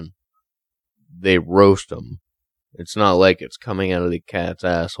 and then they roast them. It's not like it's coming out of the cat's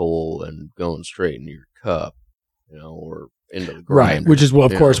asshole and going straight into your cup, you know, or into the grind. Right, which is,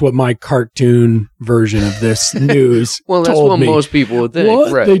 of course, what my cartoon version of this news well, that's told what me. Most people would think.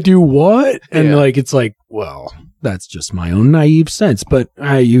 What? Right. They do what? And it's like, well, that's just my own naive sense. But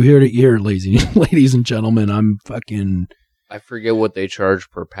you hear it here, ladies and gentlemen. I forget what they charge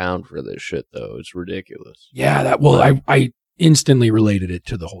per pound for this shit, though. It's ridiculous. Yeah, I instantly related it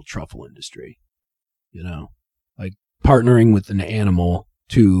to the whole truffle industry. Like partnering with an animal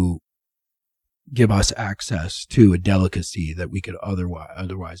to give us access to a delicacy that we could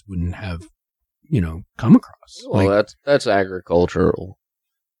otherwise wouldn't have, come across. Well, that's agricultural.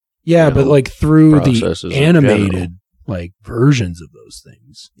 Yeah, but through the animated versions of those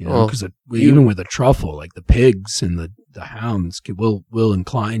things, because even with a truffle, like the pigs and the hounds will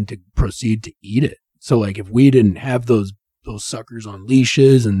incline to proceed to eat it. So if we didn't have those suckers on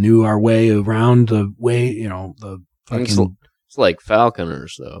leashes and knew our way around the way, the fucking... It's like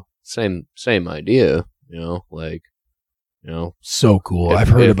falconers, though. Same idea, So cool. I've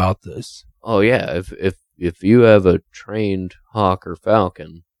heard about this. Oh yeah, if you have a trained hawk or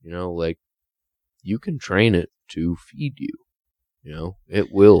falcon, you can train it to feed you. It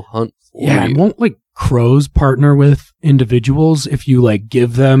will hunt for you. Yeah, and won't crows partner with individuals if you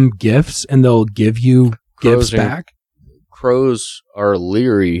give them gifts and they'll give you gifts back? Crows are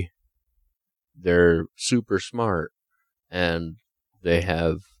leery. They're super smart, and they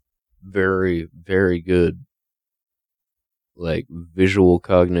have very, very good visual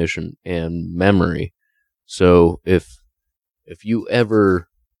cognition and memory. So if you ever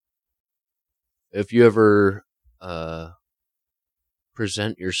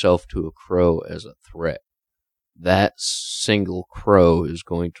present yourself to a crow as a threat, that single crow is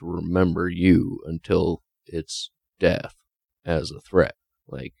going to remember you until its death as a threat,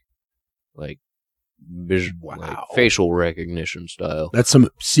 facial recognition style. That's some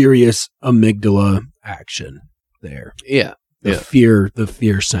serious amygdala action there. Yeah. The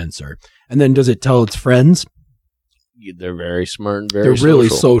fear sensor. And then does it tell its friends? They're very smart and very They're really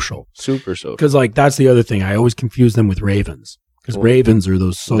social. Super social. Because that's the other thing. I always confuse them with ravens. Because ravens are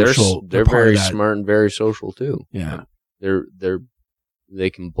those social. They're very smart and very social too. Yeah. They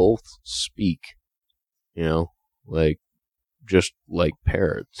can both speak, just like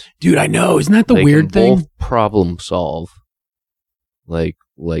parrots. Dude, I know. Isn't that the weird thing? Both problem solve. Like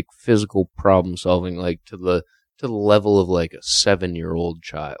physical problem solving, to the level of a 7-year-old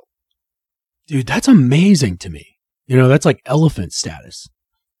child. Dude, that's amazing to me. That's like elephant status.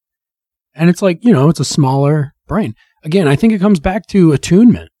 And it's it's a smaller brain. Again, I think it comes back to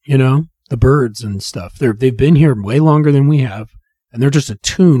attunement, the birds and stuff. They've been here way longer than we have, and they're just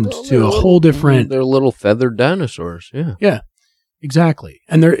attuned to a whole different... They're little feathered dinosaurs, yeah. Yeah, exactly.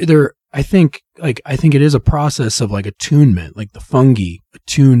 And I think it is a process of attunement, the fungi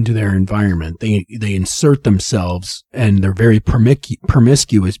attune to their environment. They insert themselves, and they're very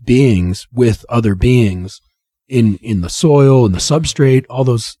promiscuous beings with other beings in the soil and the substrate, all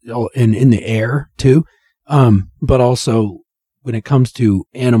those, in the air too. But also when it comes to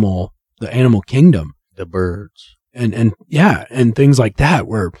the animal kingdom, the birds and things like that,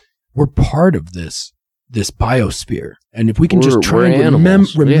 we're part of this biosphere. And if we can just try and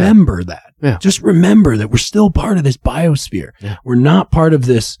remember that, just remember that we're still part of this biosphere. Yeah. We're not part of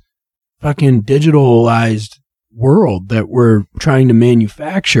this fucking digitalized world that we're trying to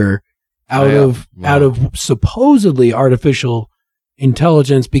manufacture out of supposedly artificial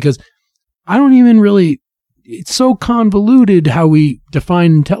intelligence, because I don't even really, it's so convoluted how we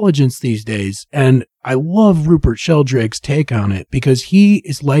define intelligence these days. And I love Rupert Sheldrake's take on it, because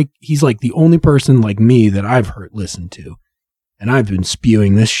he's like the only person like me that I've listened to. And I've been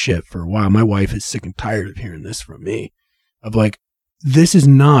spewing this shit for a while. My wife is sick and tired of hearing this from me, of this is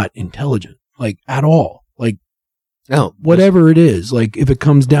not intelligent, at all. No, whatever it is, if it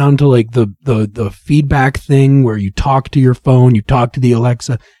comes down to the feedback thing where you talk to your phone, you talk to the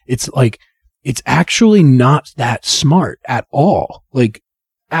Alexa, it's actually not that smart at all,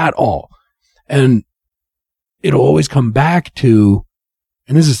 at all. And it'll always come back to,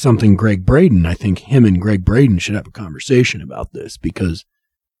 and this is something Greg Braden, I think him and Greg Braden should have a conversation about this, because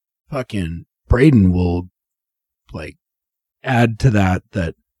fucking Braden will add to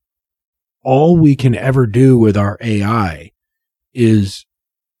that all we can ever do with our AI is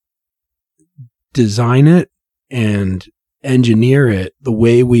design it and engineer it the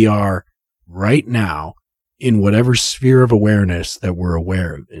way we are right now in whatever sphere of awareness that we're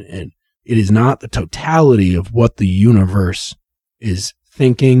aware of. And it is not the totality of what the universe is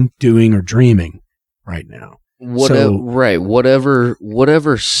thinking, doing, or dreaming right now. Whatever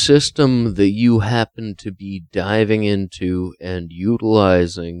system that you happen to be diving into and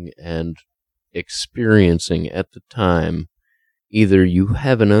utilizing and experiencing at the time either you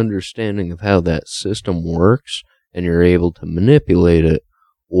have an understanding of how that system works and you're able to manipulate it,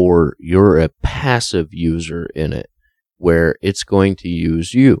 or you're a passive user in it, where it's going to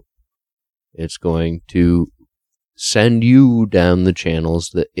use you. It's going to send you down the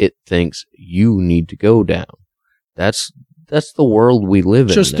channels that it thinks you need to go down. That's the world we live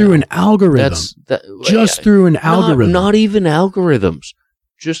in. Just through an algorithm. Through an algorithm. Not even algorithms.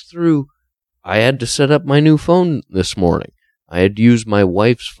 Just through, I had to set up my new phone this morning. I had to use my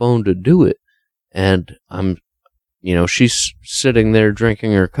wife's phone to do it. And she's sitting there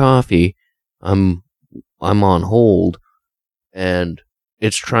drinking her coffee. I'm on hold, and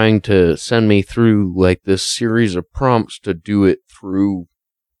it's trying to send me through like this series of prompts to do it through,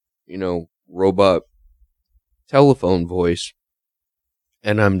 robot telephone voice.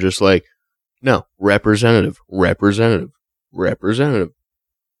 And I'm just like, no, representative.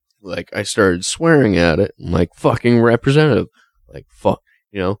 Like, I started swearing at it. I'm like, fucking representative. Like, fuck,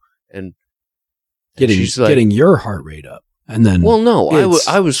 and getting your heart rate up. And then, well, no,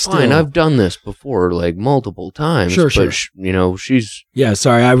 I was fine. I've done this before, like multiple times. Sure. But she's. Yeah,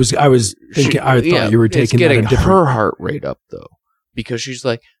 sorry. I was thinking. I thought you were taking getting her heart rate up though, because she's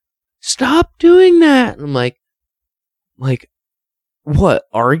like, "Stop doing that." And I'm like, what?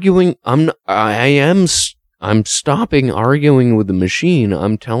 Arguing? I'm stopping arguing with the machine.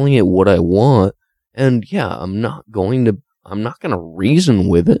 I'm telling it what I want, and yeah, I'm not gonna reason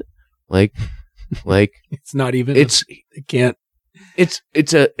with it, like. It's not even. It's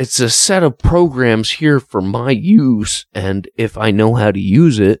a set of programs here for my use, and if I know how to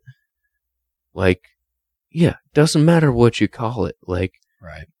use it, doesn't matter what you call it. Right.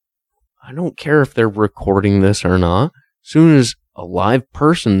 I don't care if they're recording this or not. As soon as a live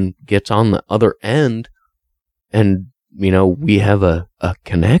person gets on the other end, and we have a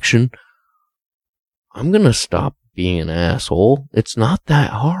connection, I'm gonna stop being an asshole. It's not that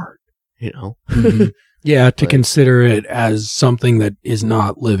hard. Mm-hmm. Yeah, to consider it as something that is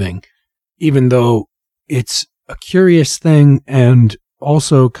not living, even though it's a curious thing and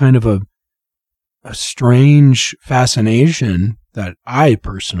also kind of a strange fascination that I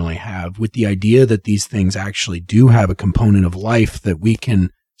personally have with the idea that these things actually do have a component of life that we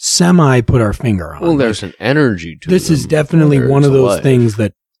can semi put our finger on. Well, there's an energy to this. Is definitely one of those things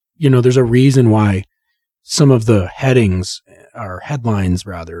that, there's a reason why some of the headlines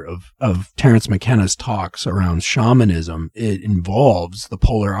rather of Terence McKenna's talks around shamanism, it involves the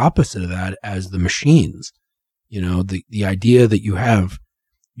polar opposite of that as the machines. The idea that you have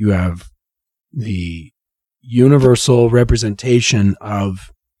the universal representation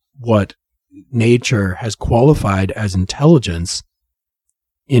of what nature has qualified as intelligence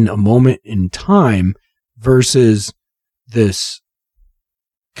in a moment in time versus this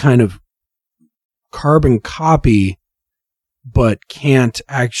kind of carbon copy, but can't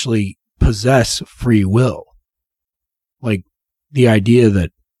actually possess free will. Like the idea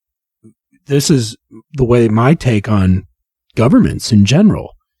that this is the way my take on governments in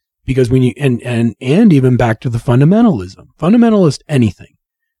general, because when you, and even back to the fundamentalist anything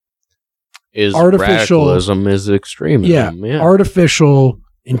is radicalism is extremism. Yeah. Artificial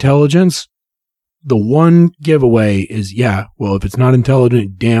intelligence. The one giveaway is, well, if it's not intelligent,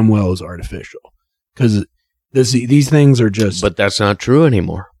 it damn well is artificial. Because these things are just... But that's not true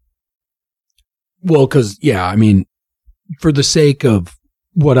anymore. Well, because, for the sake of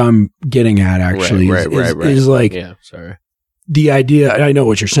what I'm getting at, actually, is like... Yeah, sorry. The idea... I know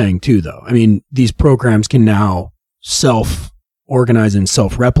what you're saying, too, though. These programs can now self-organize and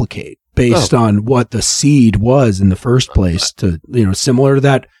self-replicate based on what the seed was in the first place to, similar to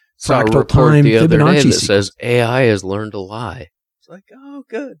that fractal time the other Fibonacci day that says AI has learned to lie. It's like, oh,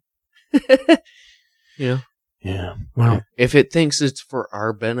 good. Yeah. Well, if it thinks it's for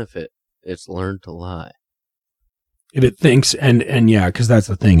our benefit, it's learned to lie. If it thinks, and yeah, because that's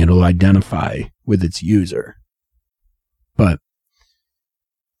the thing, it'll identify with its user. But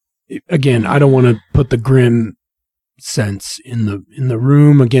again, I don't want to put the grim sense in the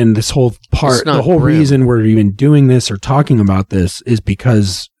room. Again, this whole part, the whole grim. Reason we're even doing this or talking about this is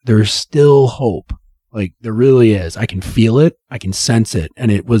because there's still hope. Like there really is. I can feel it. I can sense it.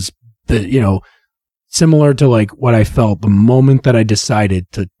 And it was similar to like what I felt the moment that I decided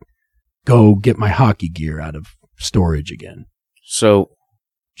to go get my hockey gear out of storage again. So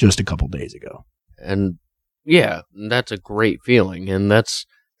just a couple days ago. And yeah, that's a great feeling. And that's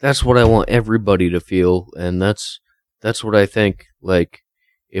what I want everybody to feel. And that's what I think, like,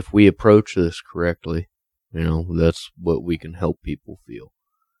 if we approach this correctly, that's what we can help people feel.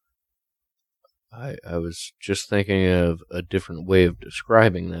 I was just thinking of a different way of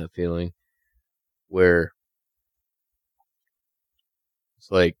describing that feeling, where It's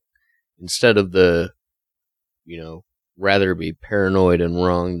like, instead of the, rather be paranoid and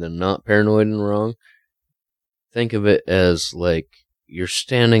wrong than not paranoid and wrong, think of it as like you're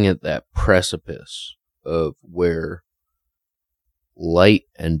standing at that precipice of where light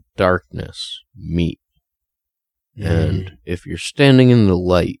and darkness meet. And if you're standing in the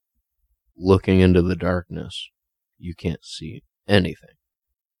light, looking into the darkness, you can't see anything.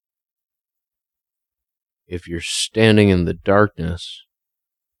 If you're standing in the darkness,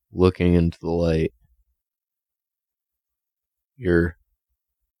 looking into the light, you're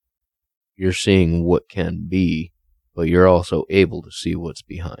seeing what can be, but you're also able to see what's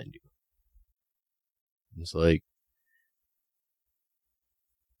behind you. It's like,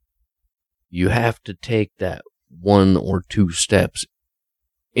 you have to take that 1 or 2 steps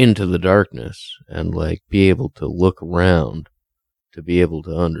into the darkness and like be able to look around to be able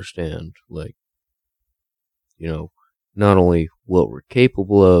to understand, like, not only what we're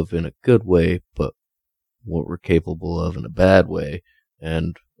capable of in a good way, but what we're capable of in a bad way.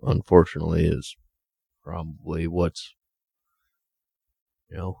 And unfortunately is probably what's,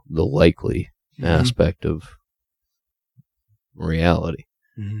 the likely aspect of reality.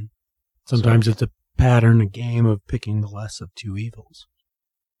 Mm-hmm. Sometimes it's a pattern, a game of picking the less of 2 evils.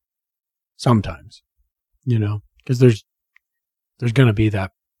 Sometimes, because there's going to be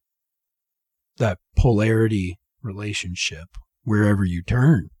that polarity relationship wherever you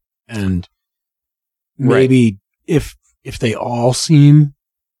turn. And maybe if they all seem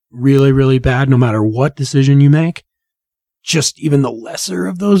really, really bad, no matter what decision you make, just even the lesser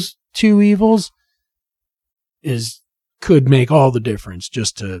of those 2 evils could make all the difference,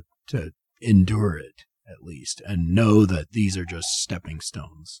 just to endure it at least and know that these are just stepping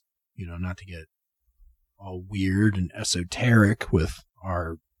stones, not to get all weird and esoteric with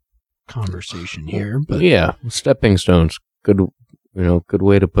our conversation here, but yeah, stepping stones, good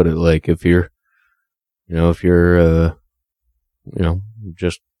way to put it. Like if you're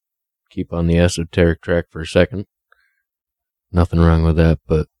just keep on the esoteric track for a second, nothing wrong with that,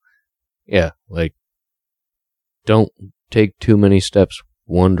 but yeah, like, don't take too many steps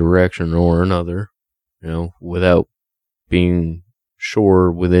one direction or another, without being sure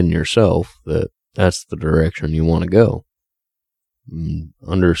within yourself that that's the direction you want to go.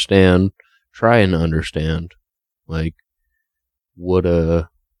 Try and understand, like, what the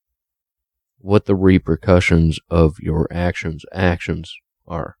repercussions of your actions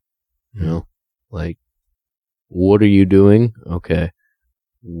are. Like, what are you doing? Okay,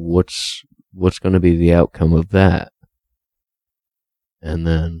 what's going to be the outcome of that? And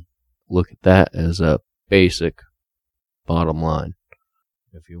then look at that as a basic bottom line.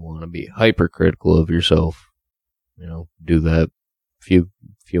 If you want to be hypercritical of yourself, do that few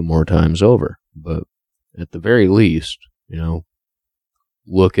more times over. But at the very least,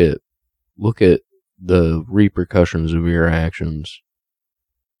 look at the repercussions of your actions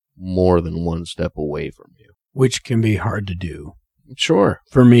more than 1 step away from you. Which can be hard to do. Sure.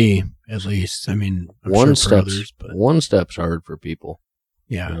 For me, at least. I mean, I'm sure for others, but 1 step's hard for people.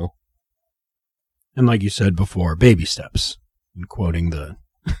 Yeah. And like you said before, baby steps. And quoting the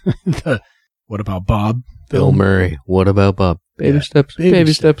What About Bob? Bill Murray. What About Bob? Baby steps.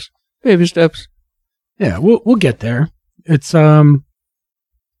 Baby steps. Baby steps. Yeah, we'll get there. It's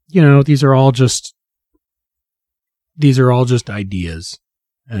these are all just ideas,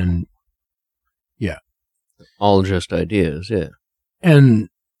 and yeah, all just ideas. Yeah, and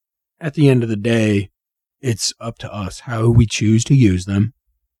at the end of the day, it's up to us how we choose to use them,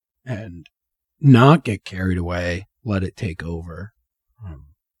 and not get carried away. Let it take over.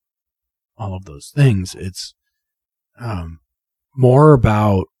 All of those things. It's more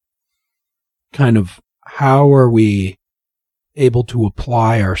about kind of how are we able to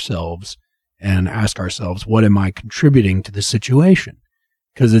apply ourselves and ask ourselves, what am I contributing to the situation?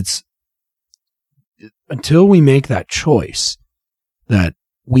 Because it's until we make that choice that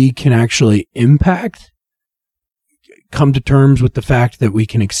we can actually impact, come to terms with the fact that we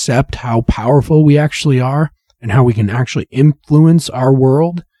can accept how powerful we actually are and how we can actually influence our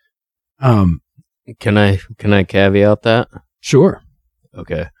world. Can I caveat that? Sure.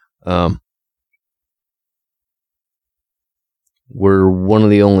 Okay. We're one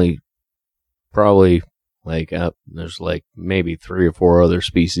of the only, probably, there's maybe 3 or 4 other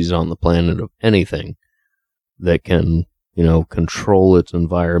species on the planet of anything that can, control its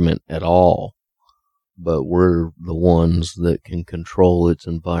environment at all. But we're the ones that can control its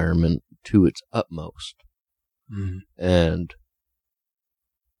environment to its utmost. Mm-hmm. And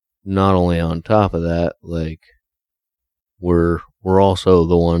not only on top of that, we're also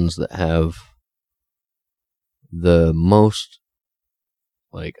the ones that have the most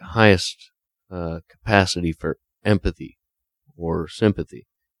like highest capacity for empathy or sympathy,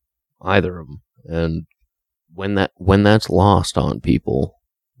 either of them. And when that's lost on people,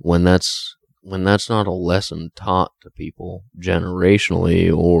 when that's not a lesson taught to people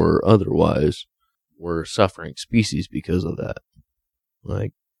generationally or otherwise, we're suffering species because of that.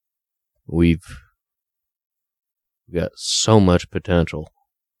 Like, we've got so much potential,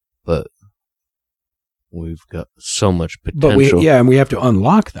 but we've got so much potential. And we have to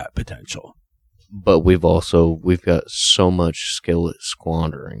unlock that potential. But we've got so much skill at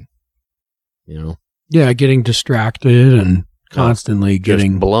squandering, you know? Yeah, getting distracted and constantly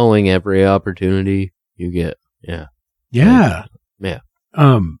getting... blowing every opportunity you get. Yeah. Yeah. Yeah.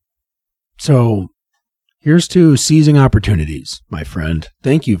 So, here's to seizing opportunities, my friend.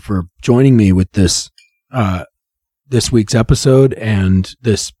 Thank you for joining me with this week's episode and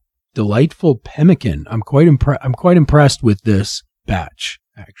this delightful pemmican. I'm quite impressed with this batch,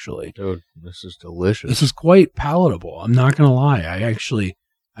 actually. Dude, this is delicious. This is quite palatable. I'm not gonna lie.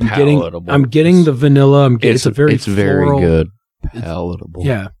 I'm getting the vanilla. It's very good. Palatable.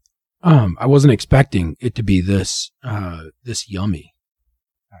 Yeah. I wasn't expecting it to be this yummy.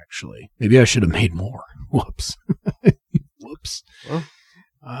 Actually, maybe I should have made more. Whoops. Whoops. Well,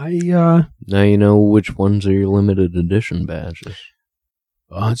 now you know which ones are your limited edition batches.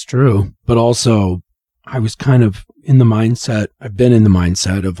 Well, that's true. But also, I was kind of in the mindset, I've been in the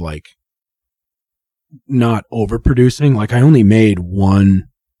mindset of like not overproducing. Like, I only made one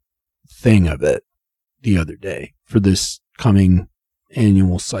thing of it the other day for this coming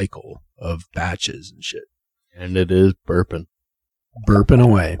annual cycle of batches and shit. And it is burping. Burping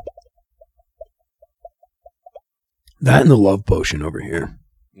away. That and the love potion over here.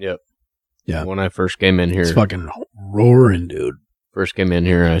 Yep. Yeah. When I first came in here, it's fucking roaring, dude. First came in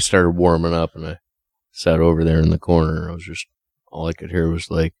here and I started warming up and I sat over there in the corner. I was just, all I could hear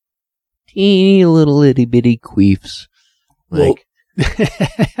was like teeny little itty bitty queefs. Like,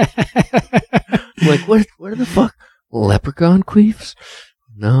 like what the fuck? Leprechaun queefs?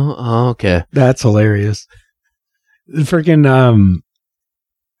 No? Oh, okay. That's hilarious. Freaking,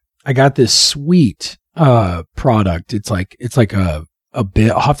 I got this sweet product. It's like a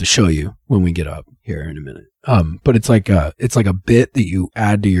bit. I'll have to show you when we get up here in a minute. But it's like a bit that you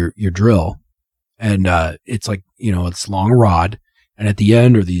add to your drill, and it's like, you know, it's long rod, and at the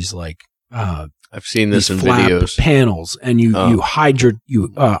end are these like I've seen this in flap videos panels, and you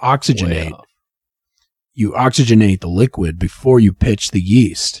oxygenate. You oxygenate the liquid before you pitch the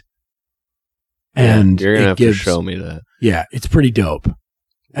yeast. And you're going to have to show me that. Yeah, it's pretty dope.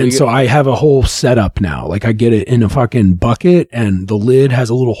 And so I have a whole setup now. Like, I get it in a fucking bucket, and the lid has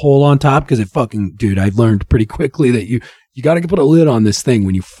a little hole on top because dude, I've learned pretty quickly that you got to put a lid on this thing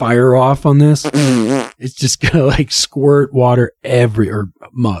when you fire off on this. It's just going to like squirt water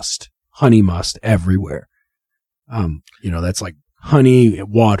honey must everywhere. You know, that's like honey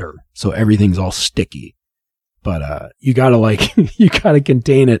water. So everything's all sticky. But you gotta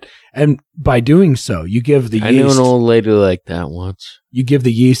contain it, and by doing so, you give the yeast. I knew an old lady like that once. You give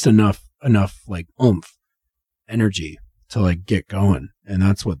the yeast enough like oomph, energy to like get going, and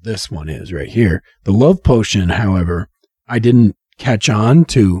that's what this one is right here. The love potion, however, I didn't catch on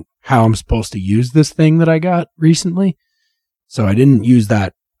to how I'm supposed to use this thing that I got recently, so I didn't use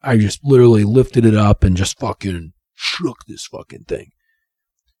that. I just literally lifted it up and just fucking shook this fucking thing.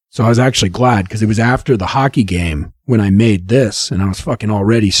 So I was actually glad because it was after the hockey game when I made this, and I was fucking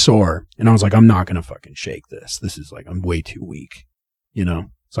already sore, and I was like, I'm not going to fucking shake this. This is like, I'm way too weak, you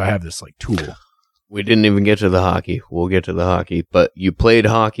know? So I have this like tool. We didn't even get to the hockey. We'll get to the hockey, but you played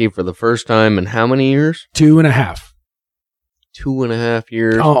hockey for the first time in how many years? 2.5. 2.5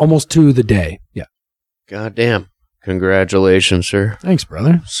 years? Almost 2 the day. Yeah. God damn. Congratulations, sir. Thanks,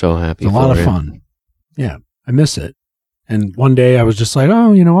 brother. So happy. It's a lot of fun. Yeah. I miss it. And one day I was just like,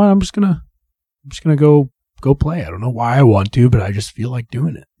 oh, you know what? I'm just gonna go play. I don't know why I want to, but I just feel like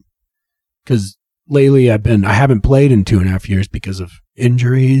doing it. Because lately I haven't played in 2.5 years because of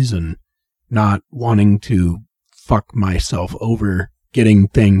injuries and not wanting to fuck myself over getting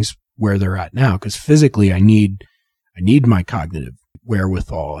things where they're at now. Because physically I need my cognitive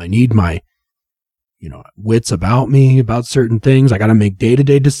wherewithal. I need my, you know, wits about me, about certain things. I got to make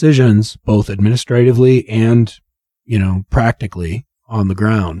day-to-day decisions, both administratively and, you know, practically on the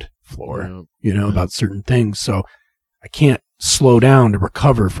ground floor, about certain things. So I can't slow down to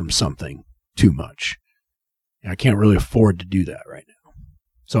recover from something too much. I can't really afford to do that right now.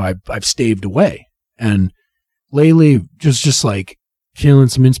 So I've staved away. And lately, just like feeling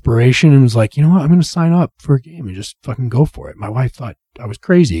some inspiration, and was like, you know what, I'm going to sign up for a game and just fucking go for it. My wife thought I was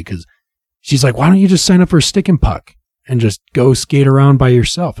crazy because she's like, why don't you just sign up for a stick and puck? and just go skate around by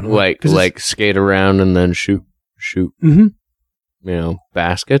yourself. And like skate around and then shoot, mm-hmm.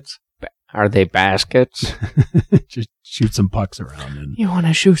 Baskets. Are they baskets? Just shoot some pucks around. And you want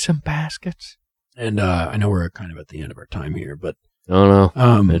to shoot some baskets? And I know we're kind of at the end of our time here, but no,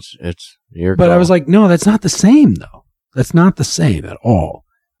 it's your. But call. I was like, no, that's not the same though. That's not the same at all.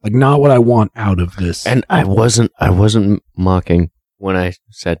 Like, not what I want out of this. And I wasn't mocking when I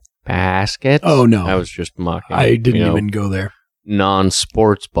said baskets. Oh no, I was just mocking. I didn't even go there.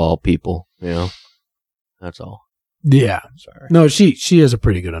 Non-sports ball people, that's all. Yeah. Sorry. No, she has a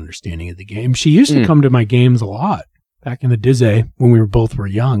pretty good understanding of the game. She used to come to my games a lot back in the Dizzy when we were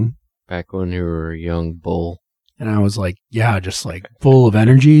young. Back when you were a young bull. And I was like, yeah, just like full of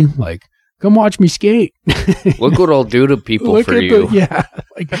energy. Like, come watch me skate. Look what I'll do to people for you.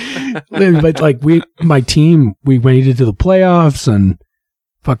 But like my team, we made it to the playoffs and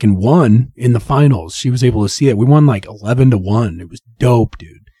fucking won in the finals. She was able to see it. We won like 11-1. It was dope,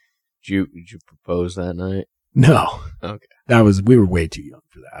 dude. Did you propose that night? No. Okay. We were way too young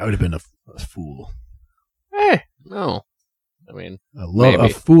for that. I would have been a fool. Hey, no. I mean, a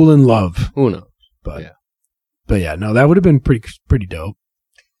fool in love. Who knows? But yeah, no, that would have been pretty dope.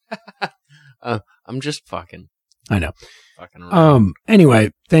 I'm just fucking. I know. Fucking around.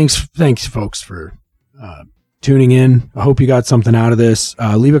 Anyway, thanks, folks, for tuning in. I hope you got something out of this.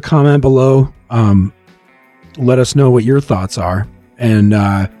 Leave a comment below. Let us know what your thoughts are. And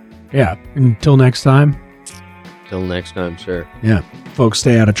until next time. Till next time, sir. Yeah, folks,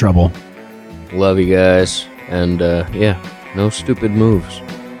 stay out of trouble. Love you guys, and no stupid moves.